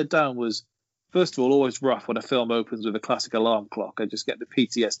notes I had down was, first of all, always rough when a film opens with a classic alarm clock. I just get the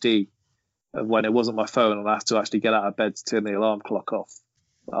PTSD of when it wasn't my phone and I have to actually get out of bed to turn the alarm clock off.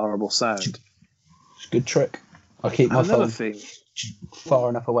 That horrible sound. It's a good trick. I keep my Another phone thing, far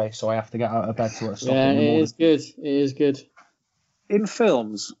enough away so I have to get out of bed to stop Yeah, in the it morning. is good. It is good. in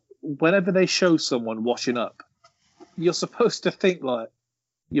films, whenever they show someone washing up, you're supposed to think like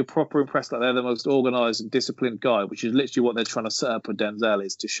you're proper impressed that they're the most organised and disciplined guy, which is literally what they're trying to set up with Denzel,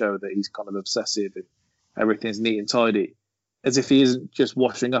 is to show that he's kind of obsessive and everything's neat and tidy, as if he isn't just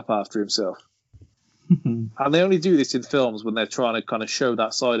washing up after himself. And they only do this in films when they're trying to kind of show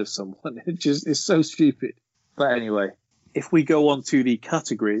that side of someone. It's so stupid. But anyway, if we go on to the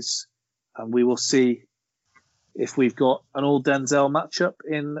categories, and we will see if we've got an all Denzel matchup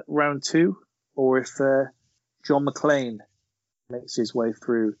in round 2, or if John McClane makes his way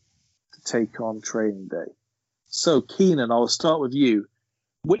through to take on Training Day. So, Keenan, I'll start with you.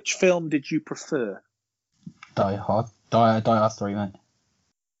 Which film did you prefer? Die Hard. Die Hard 3, mate.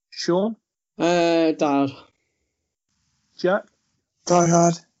 Sean? Die Hard. Jack? Die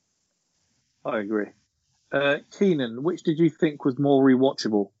Hard. I agree. Keenan, which did you think was more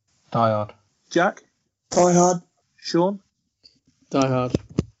rewatchable? Die Hard. Jack? Die Hard. Sean? Die Hard.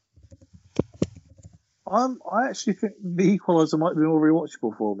 I actually think The Equalizer might be more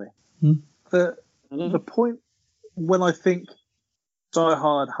rewatchable for me. The point when I think Die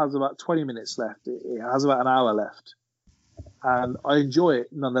Hard has about 20 minutes left, it has about an hour left, and I enjoy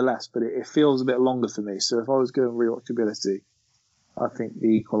it nonetheless, but it feels a bit longer for me. So if I was going rewatchability, I think The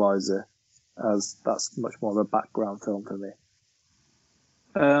Equalizer, as that's much more of a background film for me.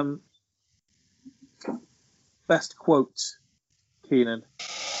 Best quote, Keenan.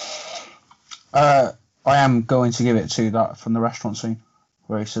 I am going to give it to that from the restaurant scene,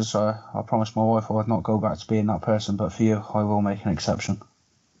 where he says, I promised my wife I would not go back to being that person, but for you, I will make an exception.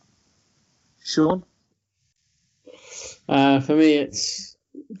 Sean? For me, it's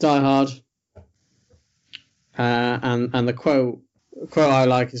Die Hard. And the quote I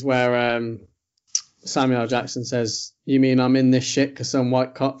like is where Samuel L. Jackson says, "You mean I'm in this shit because some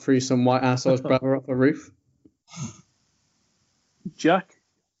white cop threw some white asshole's brother off a roof?" Jack?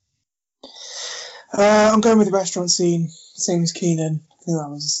 I'm going with the restaurant scene, same as Keenan. I think that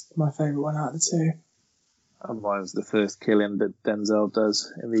was my favourite one out of the two. And mine's the first killing that Denzel does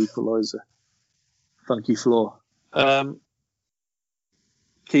in The Equalizer. Funky floor.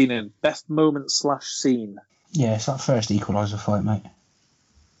 Keenan, best moment / scene. Yeah, it's that first Equalizer fight, mate.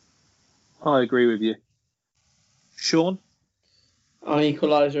 I agree with you. Sean? On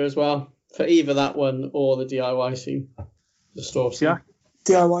Equalizer as well, for either that one or the DIY scene, the store scene. Jack?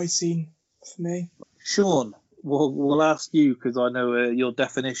 DIY scene for me. Sean, we'll ask you because I know your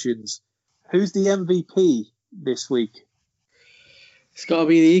definitions. Who's the MVP this week? It's got to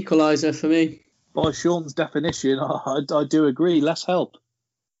be the Equalizer for me. By Sean's definition, I do agree. Less help.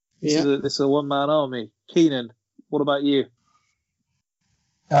 This is a one-man army. Keenan, what about you?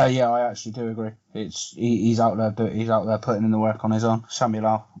 Yeah, I actually do agree. He's out there putting in the work on his own. Samuel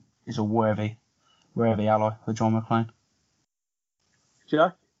L. is a worthy ally for John McClane.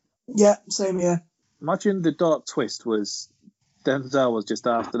 Jack? Yeah, same here. Imagine the dark twist was Denzel was just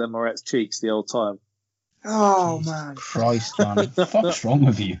after them Moret's cheeks the whole time. Oh, Jesus man. Christ, man. What the fuck's wrong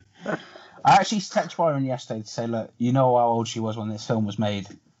with you? I actually texted Byron yesterday to say, look, you know how old she was when this film was made.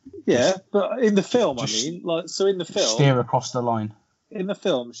 Yeah, but in the film, in the film... Steer across the line. In the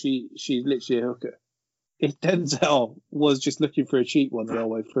film, she's literally a hooker. If Denzel was just looking for a cheap one the whole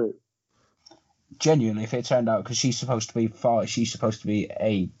way through. Genuinely, if it turned out, because she's supposed to be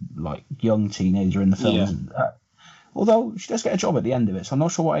a young teenager in the film. Yeah. Although she does get a job at the end of it, so I'm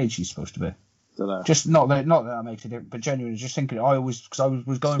not sure what age she's supposed to be. Don't know. Just not that makes a difference, but genuinely, just thinking, I was going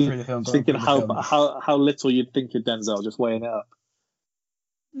through the film, thinking how little you'd think of Denzel, just weighing it up.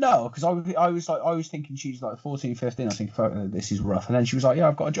 No, because I was thinking she's like 14, 15. I was thinking, fuck, this is rough. And then she was like, yeah,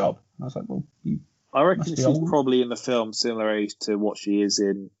 I've got a job. And I was like, well, I reckon she's probably in the film similar age to what she is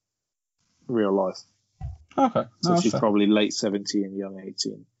in real life. Okay. So she's probably late 17, young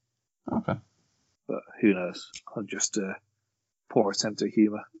 18. Okay. But who knows? I'm just a poor attempt at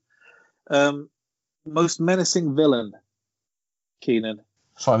humour. Most menacing villain, Keenan.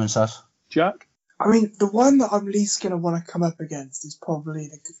 Simon Says. Jack? I mean, the one that I'm least going to want to come up against is probably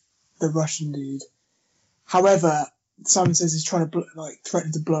the Russian dude. However, Simon Says he's trying to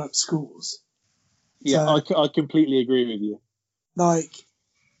threaten to blow up schools. Yeah, so, I completely agree with you.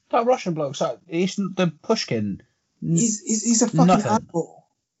 That Russian bloke, so he's the Pushkin. He's a fucking Nothing. animal.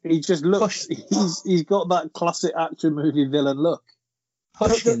 He just looks. He's got that classic action movie villain look.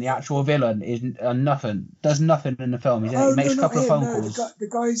 Pushkin, the actual villain, is nothing. Does nothing in the film. He makes a not couple of him, phone no, calls. the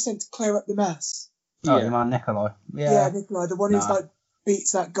guy who's sent to clear up the mess. Oh, Yeah. your man Nikolai. Yeah, Nikolai, the one who's Nah. like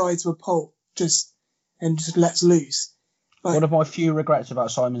beats that guy to a pulp, just lets loose. Like, One of my few regrets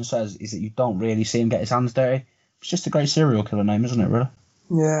about Simon Says is that you don't really see him get his hands dirty. It's just a great serial killer name, isn't it, really?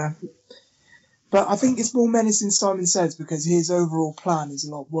 yeah. But I think it's more menacing Simon Says because his overall plan is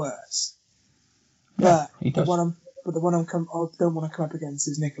a lot worse. Yeah, But he the does. one I don't want to come up against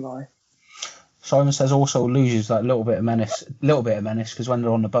is Nikolai. Simon Says also loses that little bit of menace, because when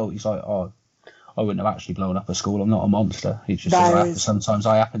they're on the boat, he's like, oh, I wouldn't have actually blown up a school. I'm not a monster. He just That says, is- sometimes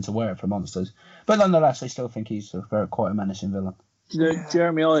I happen to work for monsters. But nonetheless, I still think he's quite a menacing villain. Do you know, Yeah.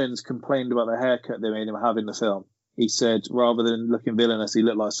 Jeremy Irons complained about the haircut they made him have in the film. He said rather than looking villainous, he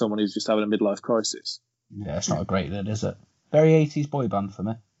looked like someone who's just having a midlife crisis. Yeah, it's not a great look, is it? Very 80s boy band for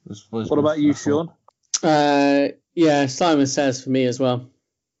me. What about you, Sean? Yeah, Simon Says for me as well.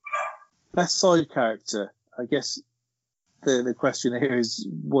 Best side character. I guess the question here is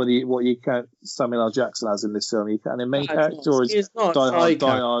what you count Samuel L. Jackson as in this film? You count him main character, or is He's not Die a Hard, side Die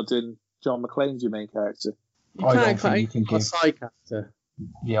character. Hard, and John McClane's your main character? You I don't can't think you can count a give- side character.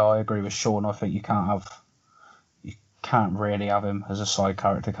 Yeah, I agree with Sean. I think you can't really have him as a side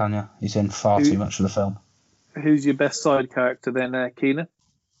character, can you? He's in far Who- too much of the film. Who's your best side character then, Keenan?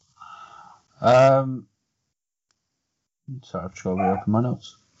 Sorry, I've just got to reopen my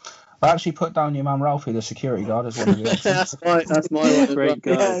notes. I actually put down your man Ralphie, the security guard, as one of the options. That's my one. as well. Great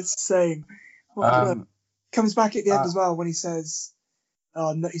guy. Yeah, it's the same. Comes back at the end uh, as well when he says,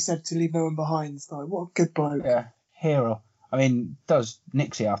 "Oh, no," he said to leave no one behind. It's like, what a good bloke. Yeah, hero. I mean, does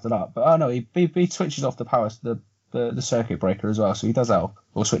Nixie after that, but oh no, he switches off the power, the circuit breaker as well, so he does help,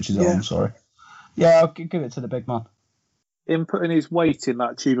 or switches it Yeah. on. Sorry. Yeah, I'll give it to the big man. Him putting his weight in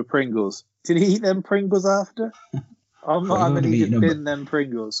that tube of Pringles. Did he eat them Pringles after? I'm Well, not he would having have to eaten them, bin them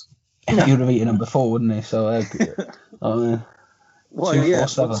Pringles. You'd have eaten them before, wouldn't he? So, Well, 2, yeah.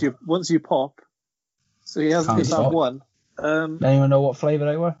 4, 7. Once you pop, so he hasn't Can't just had stop. one. Anyone know what flavour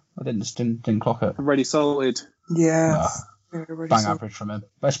they were? I didn't clock it. Ready salted. Yeah. Ah, Yeah, already Bang saw- average from him.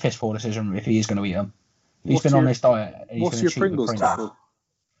 Best piss poor decision if he is going to eat them. He's What's been on your- this diet. And he's What's gonna your cheat with Pringles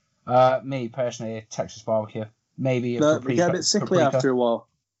couple? Me personally, Texas barbecue. Maybe a No, paprika. we get a bit sickly paprika. after a while.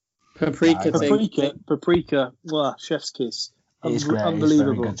 Paprika Nah, thing. Paprika. Wow, chef's kiss. It is great. It's very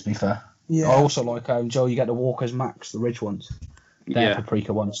Unbelievable. good, to be fair. Yeah. I also like Joe. You get the Walker's Max, the ridge ones. They're Yeah.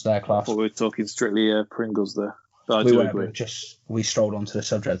 paprika ones. They're I class. thought we were talking strictly Pringles there. But I We do went agree. we strolled onto the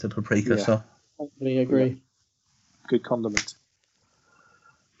subject of paprika. Yeah. So Totally agree. Good condiment.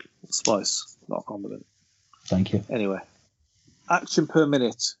 Spice, not condiment. thank you. Anyway. Action per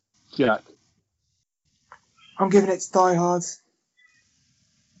minute. Jack. I'm giving it to Die Hard.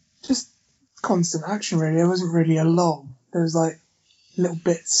 Just constant action, really. There wasn't really a lot. There was like little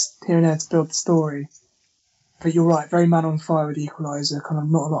bits here and there to build the story. But you're right, very man on fire with Equalizer. Kind of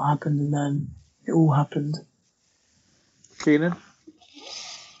not a lot happened, and then it all happened. Keenan.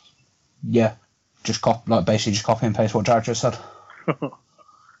 Yeah, basically just copy and paste what Jared just said.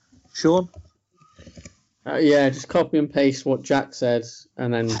 Sean. Yeah, just copy and paste what Jack said,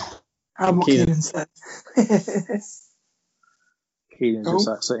 and then And what Keenan. Keenan said. Keenan just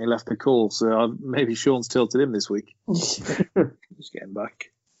accidentally left the call, so maybe Sean's tilted him this week. Just getting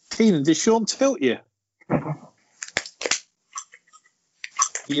back. Keenan, did Sean tilt you?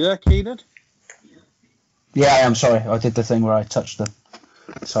 You there, Keenan? Yeah, I am sorry. I did the thing where I touched the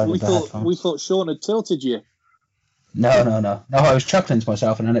side We of the thought headphones. Sean had tilted you. No, I was chuckling to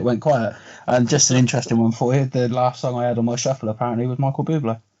myself and then it went quiet. And just an interesting one for you. The last song I had on my shuffle apparently was Michael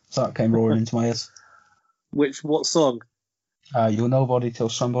Bublé. So that came roaring into my ears. What song? You're nobody till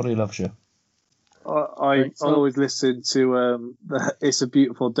somebody loves you. I Great song. always listen to It's a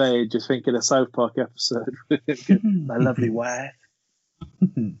Beautiful Day, just thinking of South Park episode. My lovely wife.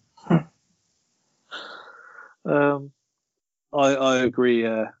 I agree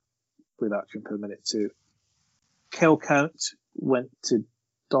with action per minute too. Kill count went to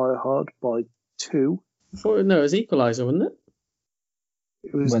Die Hard by 2. it was Equalizer, wasn't it?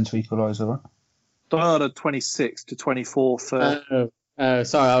 It was When to equalise, right? Die Hard at 26 to 24 for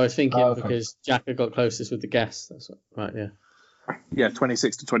Sorry, I was thinking Oh, okay. because Jack had got closest with the guess. That's right. Yeah.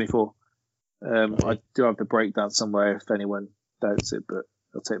 26 to 24. I do have the breakdown somewhere if anyone doubts it, but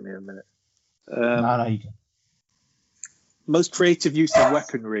it'll take me a minute. No, you can. Most creative use of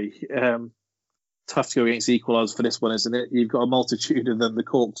weaponry. Tough to go against Equalizer for this one, isn't it? You've got a multitude of them. The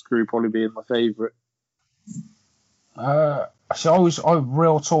corkscrew probably being my favourite. I'm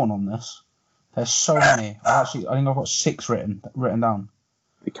real torn on this. There's so many. I think I've got 6 written down.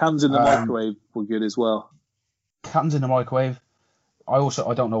 The cans in the microwave were good as well. Cans in the microwave. I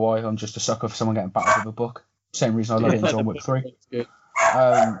don't know why. I'm just a sucker for someone getting battered with a book. Same reason I love it in John Wick 3.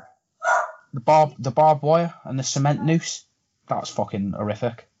 The barbed wire and the cement noose. That's fucking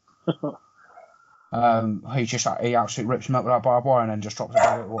horrific. He absolutely rips him up with that barbed wire and then just drops it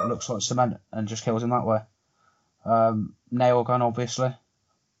over what looks like cement and just kills him that way. Nail gun, obviously.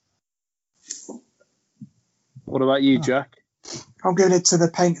 What about you, Jack? I'm giving it to the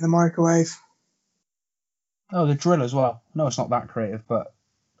paint in the microwave. Oh, the drill as well. No, it's not that creative, but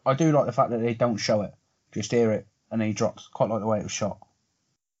I do like the fact that they don't show it. Just hear it, and then he drops. Quite like the way it was shot.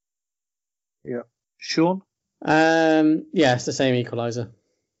 Yeah. Sean? Yeah, it's the same Equalizer.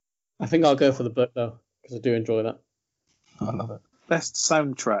 I think I'll go for the book, though, because I do enjoy that. I love it. Best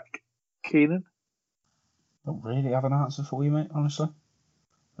soundtrack? Keenan? Don't really have an answer for you, mate, honestly.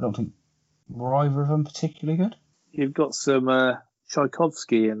 I don't think were either of them particularly good. You've got some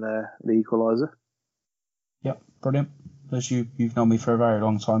Tchaikovsky in there, the Equalizer. Yep, brilliant. As you've known me for a very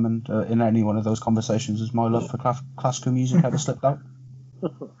long time, and in any one of those conversations, as my love for classical music ever slipped out.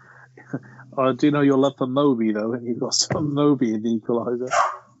 I do know your love for Moby, though, and you've got some Moby in the Equalizer.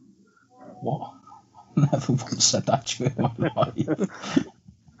 What? Never once said that to you in my life.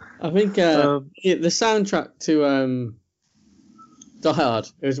 I think the soundtrack to Die Hard,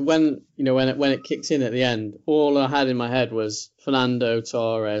 it was when it kicks in at the end, all I had in my head was Fernando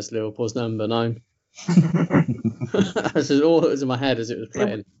Torres, Liverpool's number 9. That's just all that was in my head as it was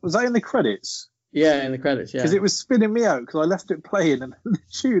playing. Was that in the credits? Yeah, in the credits, yeah. Because it was spinning me out because I left it playing and the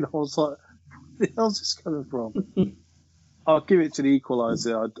tune, I was like, where the hell's this coming from? I'll give it to the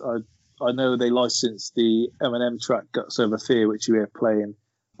Equalizer. I know they licensed the Eminem track Guts Over Fear, which you hear playing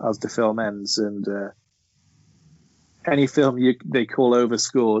as the film ends, and any film they call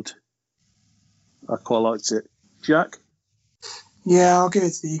overscored, I quite liked it. Jack? Yeah, I'll give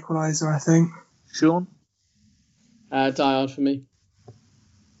it to the Equalizer, I think. Sean? Die Hard for me.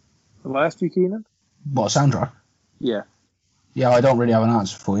 Have I asked you, Keenan? What, soundtrack? Yeah. Yeah, I don't really have an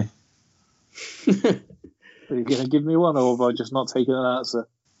answer for you. Are you going to give me one, or have I just not taken an answer?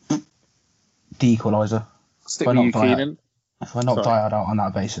 The Equalizer. Stick with you, Keenan. If I knock Die Hard out on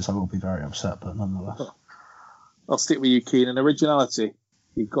that basis, I will be very upset, but nonetheless. I'll stick with you, Keenan. Originality.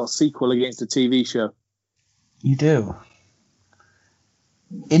 You've got a sequel against a TV show. You do.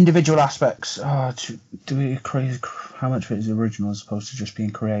 Individual aspects. How much of it is original as opposed to just being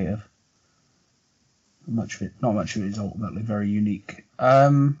creative? Not much of it is ultimately very unique. I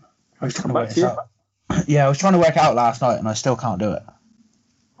was trying to work it out. Yeah, I was trying to work it out last night, and I still can't do it.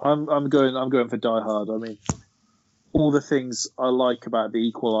 I'm going for Die Hard. I mean, all the things I like about the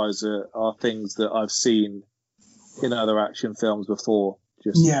Equalizer are things that I've seen in other action films before.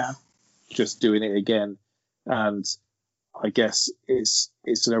 Just doing it again, and I guess it's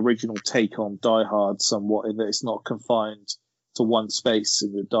an original take on Die Hard somewhat in that it's not confined to one space.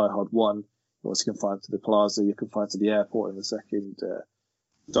 In the Die Hard 1, it was confined to the plaza. You're confined to the airport in the second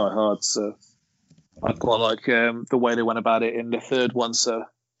Die Hard. So I quite like the way they went about it in the third one. So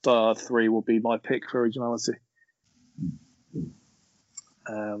Die Hard 3 will be my pick for originality.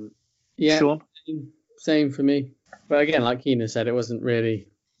 Yeah, Sean? Same for me. But again, like Keenan said, it's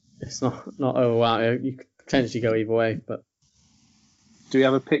not overwhelming. You could potentially go either way. But do we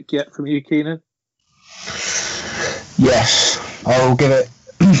have a pick yet from you, Keenan? Yes, I'll give it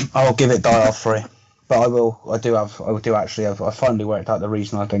Die Hard 3. But I finally worked out the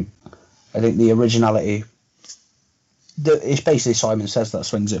reason. I think the originality. It's basically Simon Says that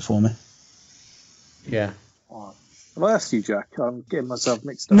swings it for me. Yeah. Have I asked you, Jack? I'm getting myself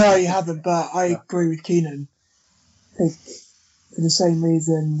mixed up. No, you haven't, but I agree with Keenan. I think for the same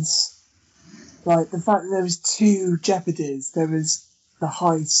reasons. Like, the fact that there was 2 jeopardies. There was the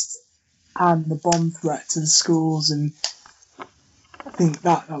heist and the bomb threat to the schools, and I think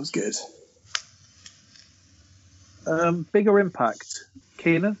that was good. Bigger impact.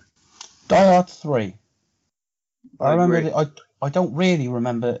 Keenan? Die Hard 3. I remember I don't really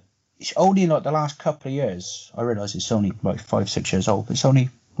remember. It's only like the last couple of years. I realise it's only like 5-6 years old. It's only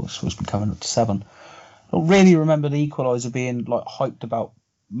supposed to be coming up to 7. I don't really remember the Equalizer being like hyped about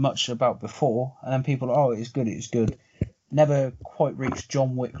before, and then people are, it's good. Never quite reached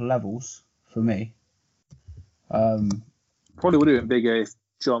John Wick levels for me. Probably would have been bigger if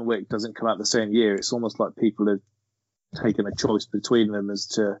John Wick doesn't come out the same year. It's almost like people have taken a choice between them as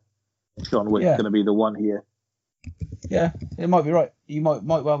to John Wick going to be the one here. Yeah, it might be right. You might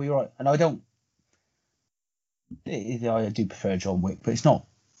well be right. And I do prefer John Wick, but it's not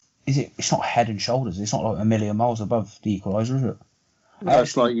It's not head and shoulders. It's not like a million miles above The Equalizer, is it? No,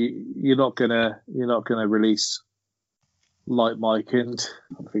 it's like you're not gonna release Like Mike and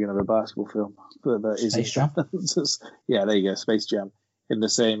I'm thinking of a basketball film, but that isn't. Space Jam. Yeah, there you go, Space Jam in the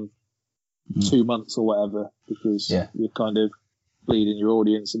same 2 months or whatever, because you're kind of bleeding your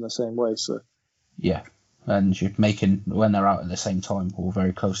audience in the same way. So yeah, and you're making when they're out at the same time or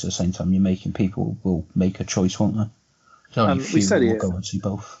very close to the same time, you're making people will make a choice, won't they? So only we said will it. Go and see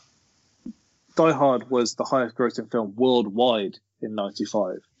both. Die Hard was the highest grossing film worldwide in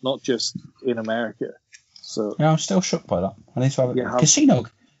 '95, not just in America. So yeah, I'm still shocked by that. I need to have it.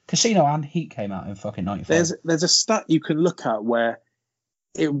 Casino and Heat came out in fucking '95. There's a stat you can look at where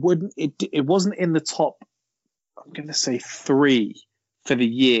it wasn't in the top, I'm going to say 3 for the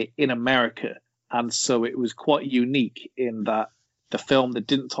year in America, and so it was quite unique in that the film that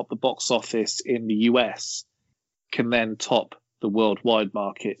didn't top the box office in the US can then top the worldwide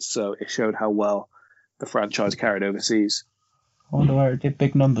market. So it showed how well the franchise carried overseas. I wonder where it did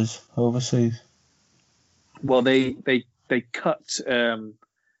big numbers overseas. Well, they cut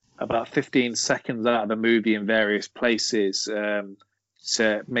about 15 seconds out of the movie in various places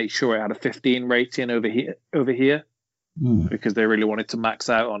to make sure it had a 15 rating over here because they really wanted to max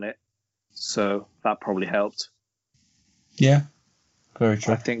out on it. So that probably helped. Yeah, very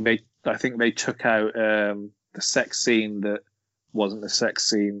true. I think they took out the sex scene that wasn't a sex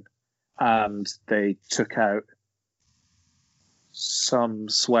scene, and they took out some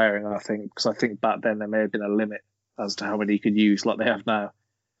swearing, I think, because I think back then there may have been a limit as to how many you could use like they have now.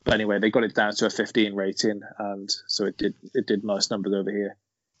 But anyway, they got it down to a 15 rating, and so it did nice numbers over here.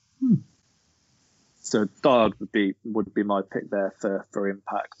 So Die Hard would be my pick there for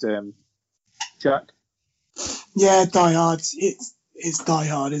impact. Jack? Yeah, Die Hard. It's Die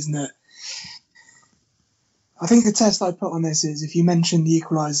Hard, isn't it? I think the test I put on this is if you mention The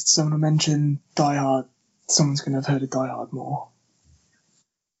Equalizer to someone who mentioned Die Hard, someone's going to have heard of Die Hard more.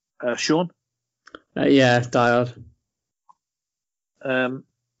 Sean? Yeah, Die Hard.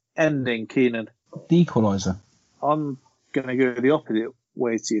 Ending, Keenan. The Equalizer. I'm going to go the opposite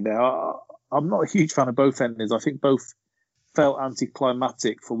way to you there. I'm not a huge fan of both endings. I think both felt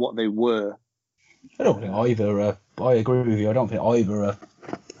anticlimactic for what they were. I don't think either. I agree with you. I don't think either are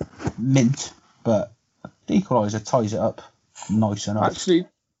mint, but The Equalizer ties it up nice enough. Actually,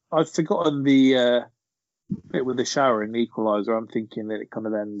 I've forgotten the bit with the shower in The Equalizer. I'm thinking that it kind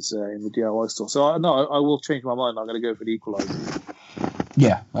of ends in the DIY store. So I will change my mind. I'm going to go for The Equalizer.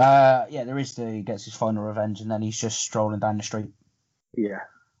 Yeah, there is he gets his final revenge, and then he's just strolling down the street. Yeah.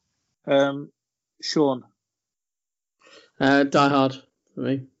 Sean? Die Hard for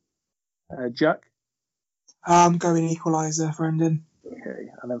me. Jack? I'm going Equalizer for ending. Okay,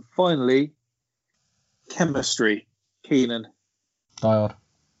 and then finally, Chemistry, Keenan. Die Hard.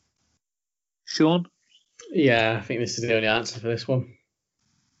 Sean? Yeah, I think this is the only answer for this one.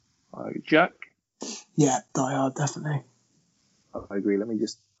 Jack? Yeah, Die Hard, definitely. I agree. Let me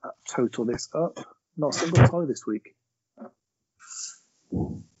just total this up. Not a single tie this week.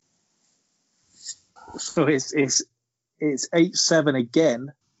 So it's 8-7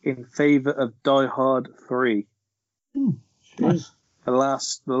 again in favour of Die Hard 3. Nice. The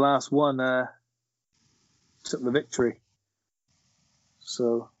last one took the victory.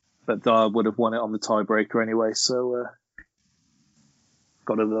 So, but Die Hard would have won it on the tiebreaker anyway. So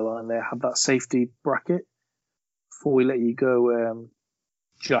got over the line there. Had that safety bracket. Before we let you go,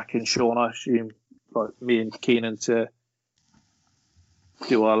 Jack and Sean, I assume, like me and Keenan, to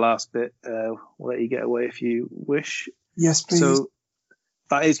do our last bit. We'll let you get away if you wish. Yes, please. So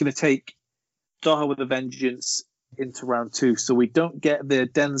that is going to take Die Hard with a Vengeance into round 2. So we don't get the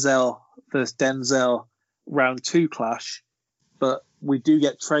Denzel versus Denzel round 2 clash, but we do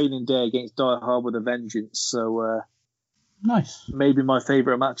get Training Day against Die Hard with a Vengeance. So nice. Maybe my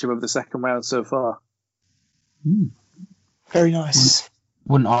favourite matchup of the second round so far. Very nice.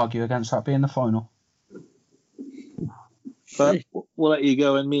 Wouldn't argue against that being the final. But we'll let you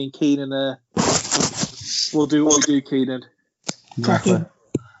go, and me and Keenan we'll do what we do, Keenan. Exactly.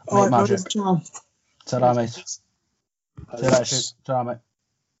 All right, magic. John. Ta-da, mate. See you later. Ta-da, mate.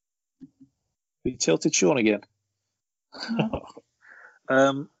 We tilted Sean again.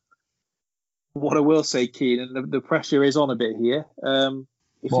 What I will say, Keenan, the pressure is on a bit here.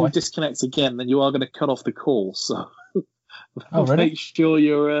 If you disconnect again, then you are going to cut off the call. So really? Make sure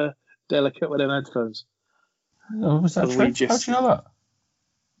you're delicate with them headphones. Oh, was that true? How do you know that?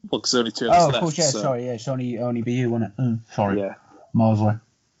 Well, because only 2 of us left. Of course, yeah. So. Sorry, yeah. It's only be you, wasn't it? Sorry. Yeah. Miles away.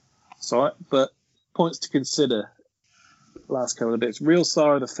 It's all right, but points to consider. Last couple of bits. Real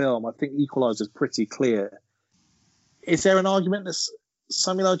star of the film. I think Equalizer is pretty clear. Is there an argument to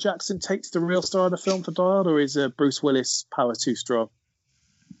Samuel L. Jackson takes the real star of the film for Die Hard, or is Bruce Willis' power too strong?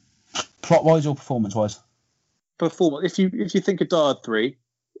 Plot-wise or performance-wise? Performance. If you think of Die Hard 3,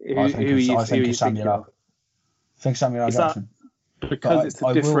 I think of Samuel L. I think Samuel L. Is Jackson. that because it's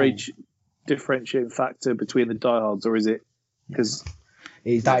the differentiating factor between the Die Hards, or is it because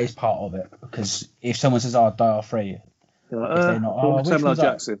that is part of it? Because if someone says, "Oh, Die Hard 3," you're like, if they're not, Samuel L.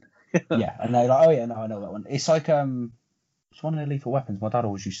 Jackson. Yeah, and they're like, "Oh yeah, no, I know that one." It's like it's one of the Lethal Weapons. My dad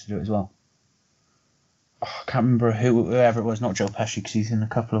always used to do it as well. Oh, I can't remember whoever it was, not Joe Pesci, because he's in a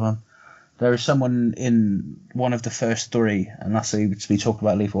couple of them. There is someone in one of the first three, and that's who he would be talking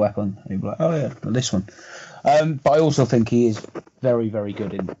about Lethal Weapon. And he'd be like, "Oh yeah, this one." But I also think he is very, very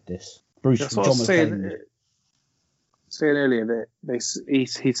good in this. That's what I was saying earlier, that he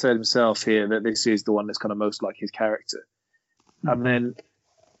said himself here that this is the one that's kind of most like his character. And then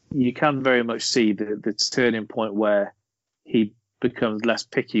you can very much see the turning point where he becomes less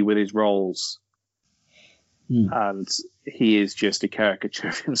picky with his roles. And he is just a caricature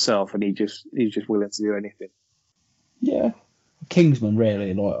of himself, and he's just willing to do anything. Yeah. Kingsman,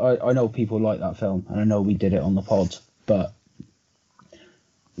 really. Like I know people like that film, and I know we did it on the pod, but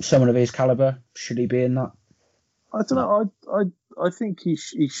someone of his caliber, should he be in that? I don't know. I think he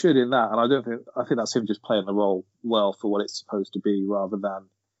should in that, and I think that's him just playing the role well for what it's supposed to be, rather than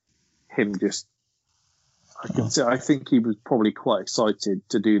him just. I think he was probably quite excited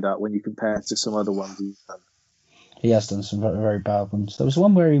to do that when you compare it to some other ones he's done. He has done some very, very bad ones. There was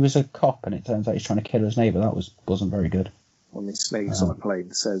one where he was a cop, and it turns out he's trying to kill his neighbour. That wasn't very good. When he snakes on a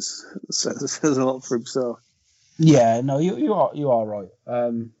plane, says a lot for himself. Yeah, no, you are right.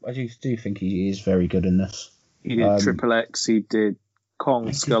 I do think he is very good in this. He did Triple X. He did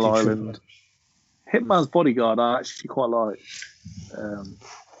Kong Skull Island. Hitman's Bodyguard, I actually quite like.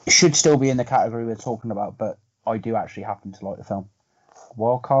 Should still be in the category we're talking about, but I do actually happen to like the film.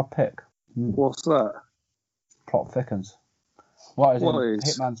 Wildcard pick. What's that? Plot thickens. What is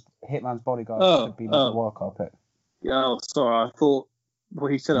Hitman's Bodyguard should be like a wildcard pick. Yeah, oh, sorry. I thought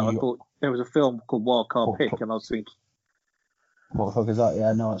he said it. I thought there was a film called Wildcard Pick, and I was thinking, what the fuck is that?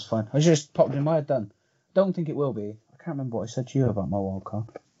 Yeah, no, it's fine. I just popped in my head then. Don't think it will be. I can't remember what I said to you about my wildcard.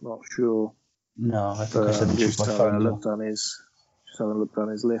 Not sure. No, I think I said it just by phone. Just having looked on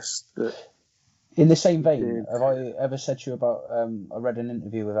his list. But in the same vein, have I ever said to you about? I read an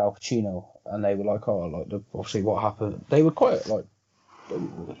interview with Al Pacino, and they were like, "Oh, like obviously what happened." They were quite like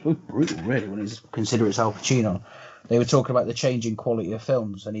brutal, really, when you consider it's Al Pacino. They were talking about the changing quality of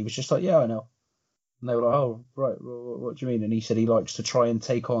films, and he was just like, "Yeah, I know." And they were like, "Oh, right, what do you mean?" And he said he likes to try and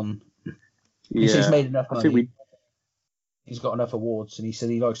take on. He's made enough money. He's got enough awards, and he said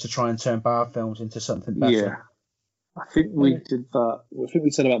he likes to try and turn bad films into something better. Yeah. I think we did that. I think we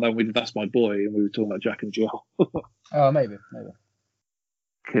said about that when we did That's My Boy, and we were talking about Jack and Jill. Oh, maybe.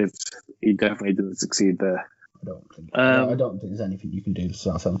 Because he definitely didn't succeed there. I don't think there's anything you can do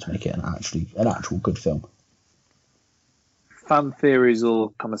to that film to make it an actual good film. Fan theories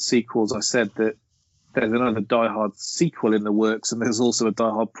or kind of sequels. I said that there's another Die Hard sequel in the works, and there's also a Die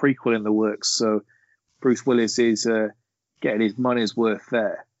Hard prequel in the works. So Bruce Willis is getting his money's worth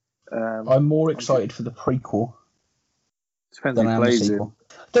there. I'm more excited for the prequel. Depends who plays it. Don't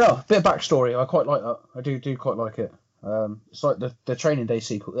know. Bit of backstory. I quite like that. I do quite like it. It's like the Training Day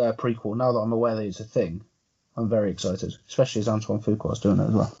prequel. Now that I'm aware that it's a thing, I'm very excited. Especially as Antoine Fuqua is doing it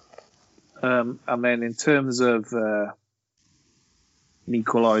as well. And then in terms of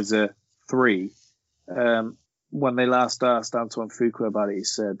Equalizer 3, when they last asked Antoine Fuqua about it, he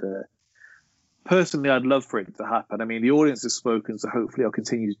said, personally, I'd love for it to happen. I mean, the audience has spoken, so hopefully I'll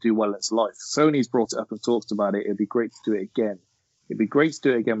continue to do well in its life. Sony's brought it up and talked about it. It'd be great to do it again. It'd be great to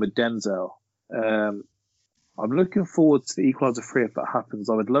do it again with Denzel. I'm looking forward to the Equalizer 3 if that happens.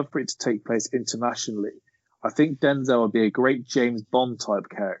 I would love for it to take place internationally. I think Denzel would be a great James Bond type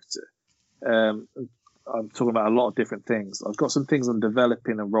character. I'm talking about a lot of different things. I've got some things I'm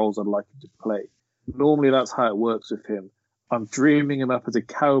developing and roles I'd like him to play. Normally that's how it works with him. I'm dreaming him up as a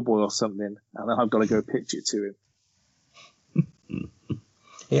cowboy or something, and then I've got to go pitch it to him.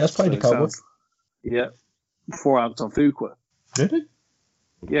 He has played a cowboy. Yeah, before Anton Fuqua. Did he?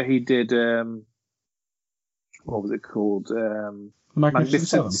 Yeah, he did. What was it called?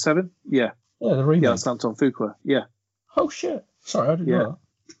 Magnificent Seven? Yeah. Yeah, the remake. Yeah, that's Anton Fuqua. Yeah. Oh, shit. Sorry, I didn't know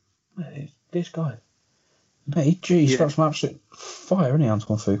that. Mate, this guy. Mate, he's got some absolute fire, isn't he,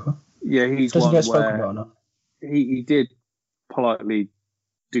 Antoine Fuqua? Yeah, he's Doesn't one get spoken where about enough. He did politely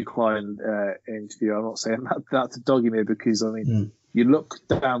decline an interview. I'm not saying that to dog him here, because, I mean, you look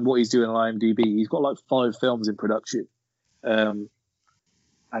down what he's doing on IMDb, he's got like 5 films in production. And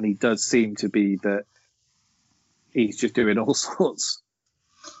he does seem to be that he's just doing all sorts.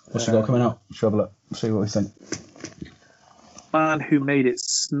 What's he got coming out? Let's have a look. See what we think. Man Who Made It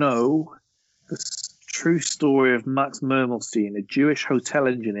Snow. The true story of Max Mermelstein, a Jewish hotel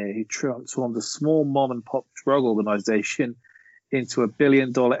engineer who transformed a small mom-and-pop drug organization into a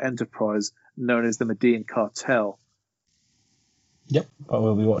billion-dollar enterprise known as the Medellin Cartel. Yep, I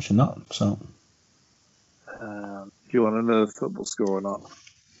will be watching that. So, do you want another football score or not?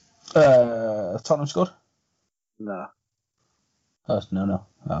 Tottenham scored? No. Oh, no.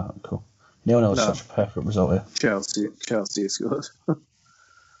 Oh, cool. No, it's such a perfect result here. Chelsea scored.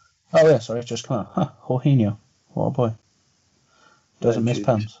 Oh yeah, sorry, it's just come out. Huh, Jorginho, what a boy. Doesn't miss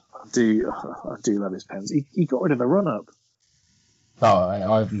pens. I do love his pens. He got rid of the run-up. Oh,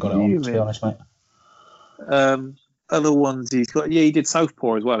 I haven't got it on, to be honest, mate. Other ones he's got. Yeah, he did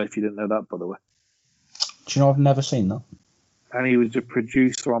Southpaw as well, if you didn't know that, by the way. Do you know I've never seen that? And he was a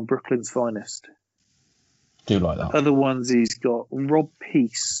producer on Brooklyn's Finest. Do like that. Other ones he's got Rob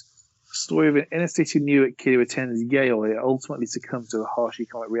Peace, story of an inner city Newark kid who attends Yale and ultimately succumbs to the harsh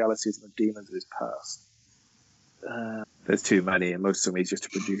economic realities and the demons of his past. There's too many, and most of them he's just a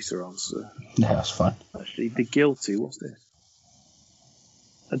producer on. So. Yeah, that's fine. Actually, The Guilty, what's this?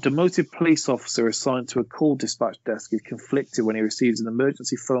 A demoted police officer assigned to a call dispatch desk is conflicted when he receives an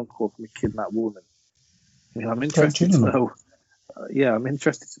emergency phone call from a kidnapped woman. I mean, I'm interested to know. I'm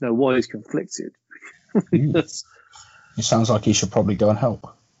interested to know why he's conflicted. Because, it sounds like he should probably go and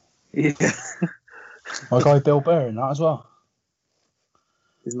help. Yeah. My guy Bill Burr in that as well.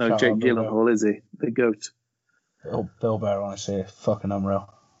 He's no Jake Gyllenhaal, is he? The goat. Bill Burr, honestly, fucking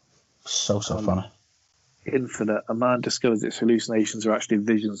unreal. So funny. Infinite. A man discovers its hallucinations are actually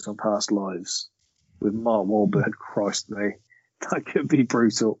visions from past lives. With Mark Wahlberg, Christ me. That could be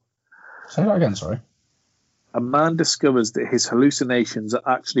brutal. Say that again, sorry. A man discovers that his hallucinations are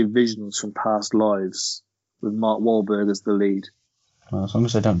actually visions from past lives. With Mark Wahlberg as the lead. Well, as long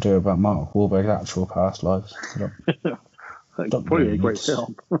as they don't do it about Mark Wahlberg's actual past lives. Don't probably be a great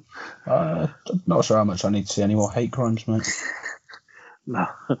film. Not sure how much I need to see any more hate crimes, mate. No.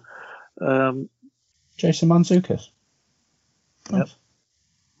 Jason Mantzoukas. Yep. Nice.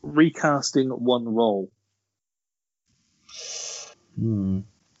 Recasting one role.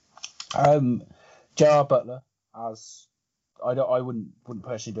 Gerard Butler as I wouldn't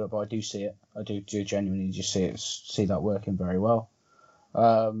personally do it, but I do see it. I do genuinely just see that working very well.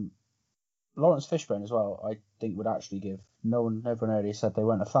 Lawrence Fishburne as well, I think would actually give. Everyone earlier said they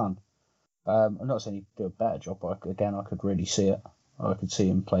weren't a fan. I'm not saying he'd do a better job, but again, I could really see it. I could see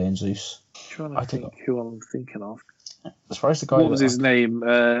him playing Zeus. I'm trying to think who I'm thinking of. As far as the guy, what was his name?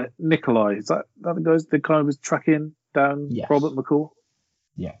 Nikolai. Is that the guy who was tracking down Robert McCall?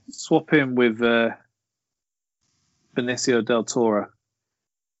 Yeah. Swap him with Benicio del Toro.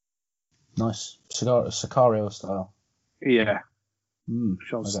 Nice. Sicario style. Yeah. I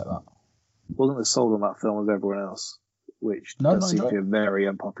get that. Wasn't as sold on that film as everyone else, which does seem to be a very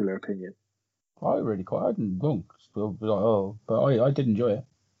unpopular opinion. I didn't wrong. But I did enjoy it.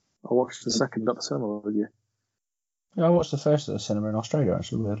 I watched the second at the cinema with you. Yeah, I watched the first at the cinema in Australia,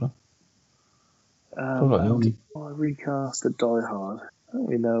 actually, weirdly. I recast a Die Hard. I don't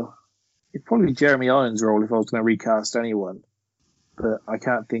really know. It'd probably be Jeremy Irons' role if I was going to recast anyone. But I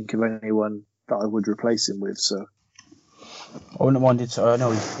can't think of anyone that I would replace him with, so... I wouldn't mind it. I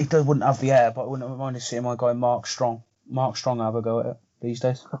know he wouldn't have the air, but I wouldn't have minded seeing my guy Mark Strong. Mark Strong have a go at it these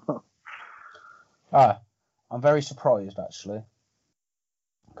days. I'm very surprised, actually.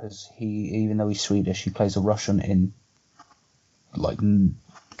 Because even though he's Swedish, he plays a Russian in like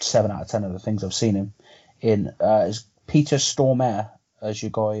 7 out of 10 of the things I've seen him in. Is Peter Stormare as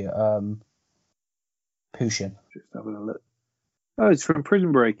your guy Pushin? Just having a look. Oh, it's from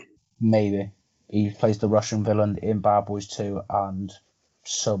Prison Break. Maybe. He plays the Russian villain in Bad Boys 2 and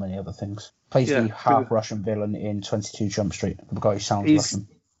so many other things. Plays the half-Russian villain in 22 Jump Street. The guy who sounds Russian.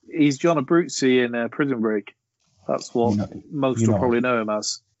 He's John Abruzzi in Prison Break. That's what most will probably know him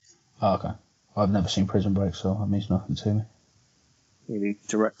as. Oh, okay. I've never seen Prison Break, so that means nothing to me. You need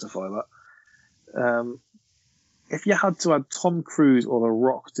to rectify that. If you had to add Tom Cruise or The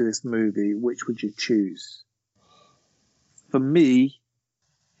Rock to this movie, which would you choose? For me,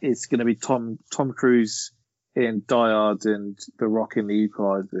 it's going to be Tom Cruise in Die Hard and The Rock in The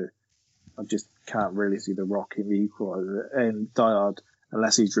Equalizer. I just can't really see The Rock in The Equalizer and Die Hard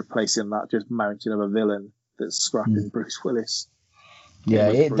unless he's replacing that just mountain of a villain that's scrapping Bruce Willis.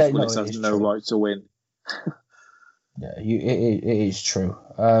 Yeah, Bruce Willis has no right to win. Yeah, it is true.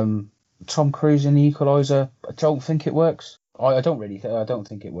 Tom Cruise in The Equalizer, I don't think it works. I don't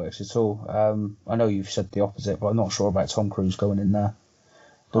think it works at all. I know you've said the opposite, but I'm not sure about Tom Cruise going in there.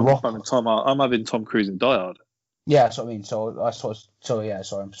 I'm having Tom Cruise in Die Hard. Yeah, that's what I mean. So I suppose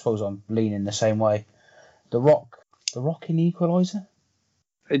I'm leaning the same way. The Rock in Equalizer?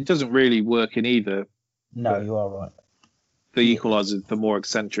 It doesn't really work in either. No, But you are right. The Equalizer is the more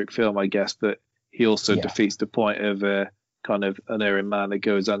eccentric film, I guess, but he also defeats the point of kind of an erring man that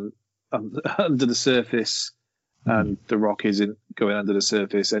goes under the surface, and The Rock isn't going under the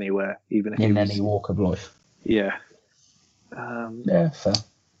surface anywhere, even if in any walk of life. Yeah. Yeah, fair.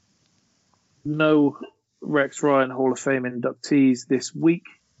 No Rex Ryan Hall of Fame inductees this week.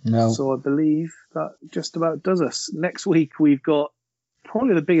 No. So I believe that just about does us. Next week we've got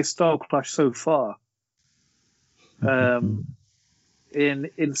probably the biggest style clash so far. In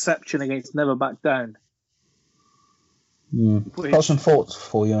Inception against Never Back Down. Got some thoughts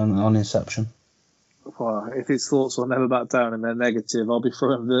for you on Inception. Well, if his thoughts will Never Back Down and they're negative, I'll be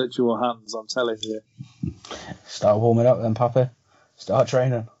throwing virtual hands, I'm telling you. Start warming up then, Pappy. Start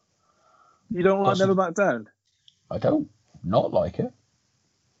training. You don't like Never Back Down? I don't not like it.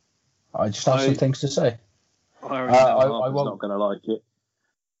 I just have some things to say. I was not going to like it.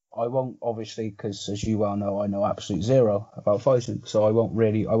 I won't, obviously, because as you well know, I know absolute zero about fighting, so I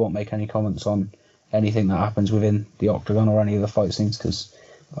won't make any comments on anything that happens within the octagon or any of the fight scenes, because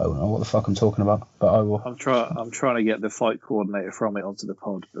I don't know what the fuck I'm talking about. But I will. I'm trying to get the fight coordinator from it onto the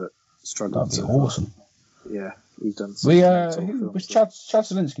pod, but struggling. That'd be awesome. Yeah, he's done. Chad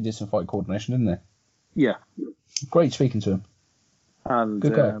Zielinski did some fight coordination, didn't he? Yeah. Great speaking to him.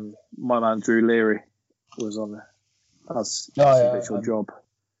 And my man Drew Leary was on there as his official job.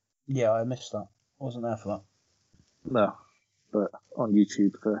 Yeah, I missed that. I wasn't there for that. No, but on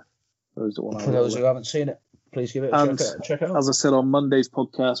YouTube for those that want to. For those who haven't seen it, please give it a check out. As I said on Monday's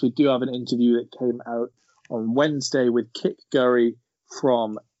podcast, we do have an interview that came out on Wednesday with Kit Gurry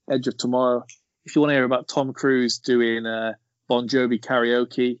from Edge of Tomorrow. If you want to hear about Tom Cruise doing Bon Jovi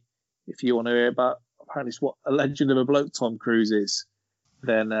karaoke, if you want to hear about apparently what a legend of a bloke Tom Cruise is,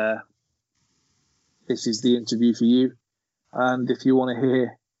 then this is the interview for you. And if you want to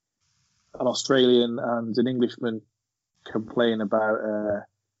hear an Australian and an Englishman complain about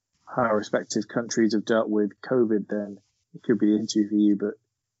how respective countries have dealt with COVID, then it could be the interview for you. But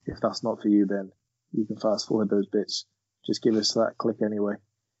if that's not for you, then you can fast forward those bits. Just give us that click anyway.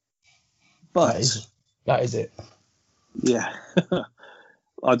 But that is it. Yeah.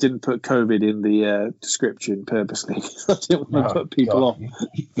 I didn't put COVID in the description purposely. I didn't want to put people off.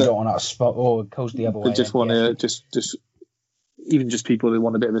 You don't want that spot, or it goes the other way. They just want to just people that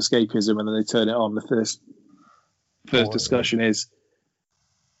want a bit of escapism, and then they turn it on. The first discussion is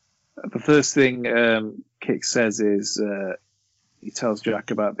the first thing Kick says is he tells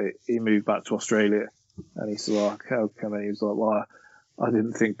Jack about he moved back to Australia, and he said, "Well, how come?" And he was like, "Well, I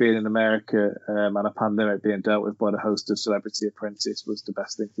didn't think being in America and a pandemic being dealt with by the host of Celebrity Apprentice was the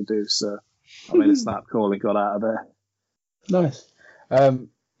best thing to do. So I made a snap call and got out of there." Nice.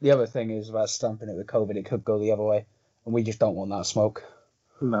 The other thing is about stamping it with COVID. It could go the other way, and we just don't want that smoke.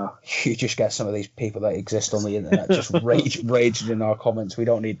 No. You just get some of these people that exist on the internet just raging in our comments. We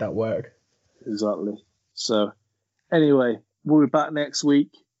don't need that work. Exactly. So anyway, we'll be back next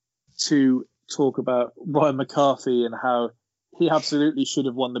week to talk about Ryan McCarthy and how he absolutely should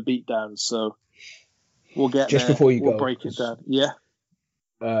have won the beatdown. So we'll get just there. Before you we'll go, break it down. Yeah.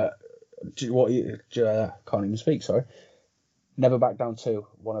 Can't even speak. Sorry. Never Back Down 2,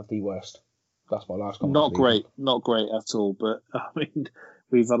 one of the worst. That's my last comment. Not great at all. But I mean,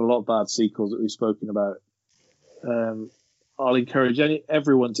 we've had a lot of bad sequels that we've spoken about. I'll encourage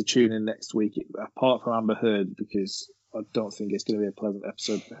everyone to tune in next week, apart from Amber Heard, because I don't think it's going to be a pleasant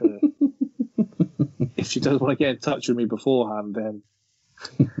episode for her. If she doesn't want to get in touch with me beforehand, then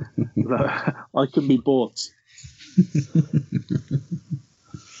I can be bought.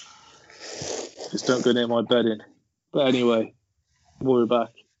 Just don't go near my bedding. But anyway, we'll be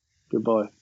back. Goodbye.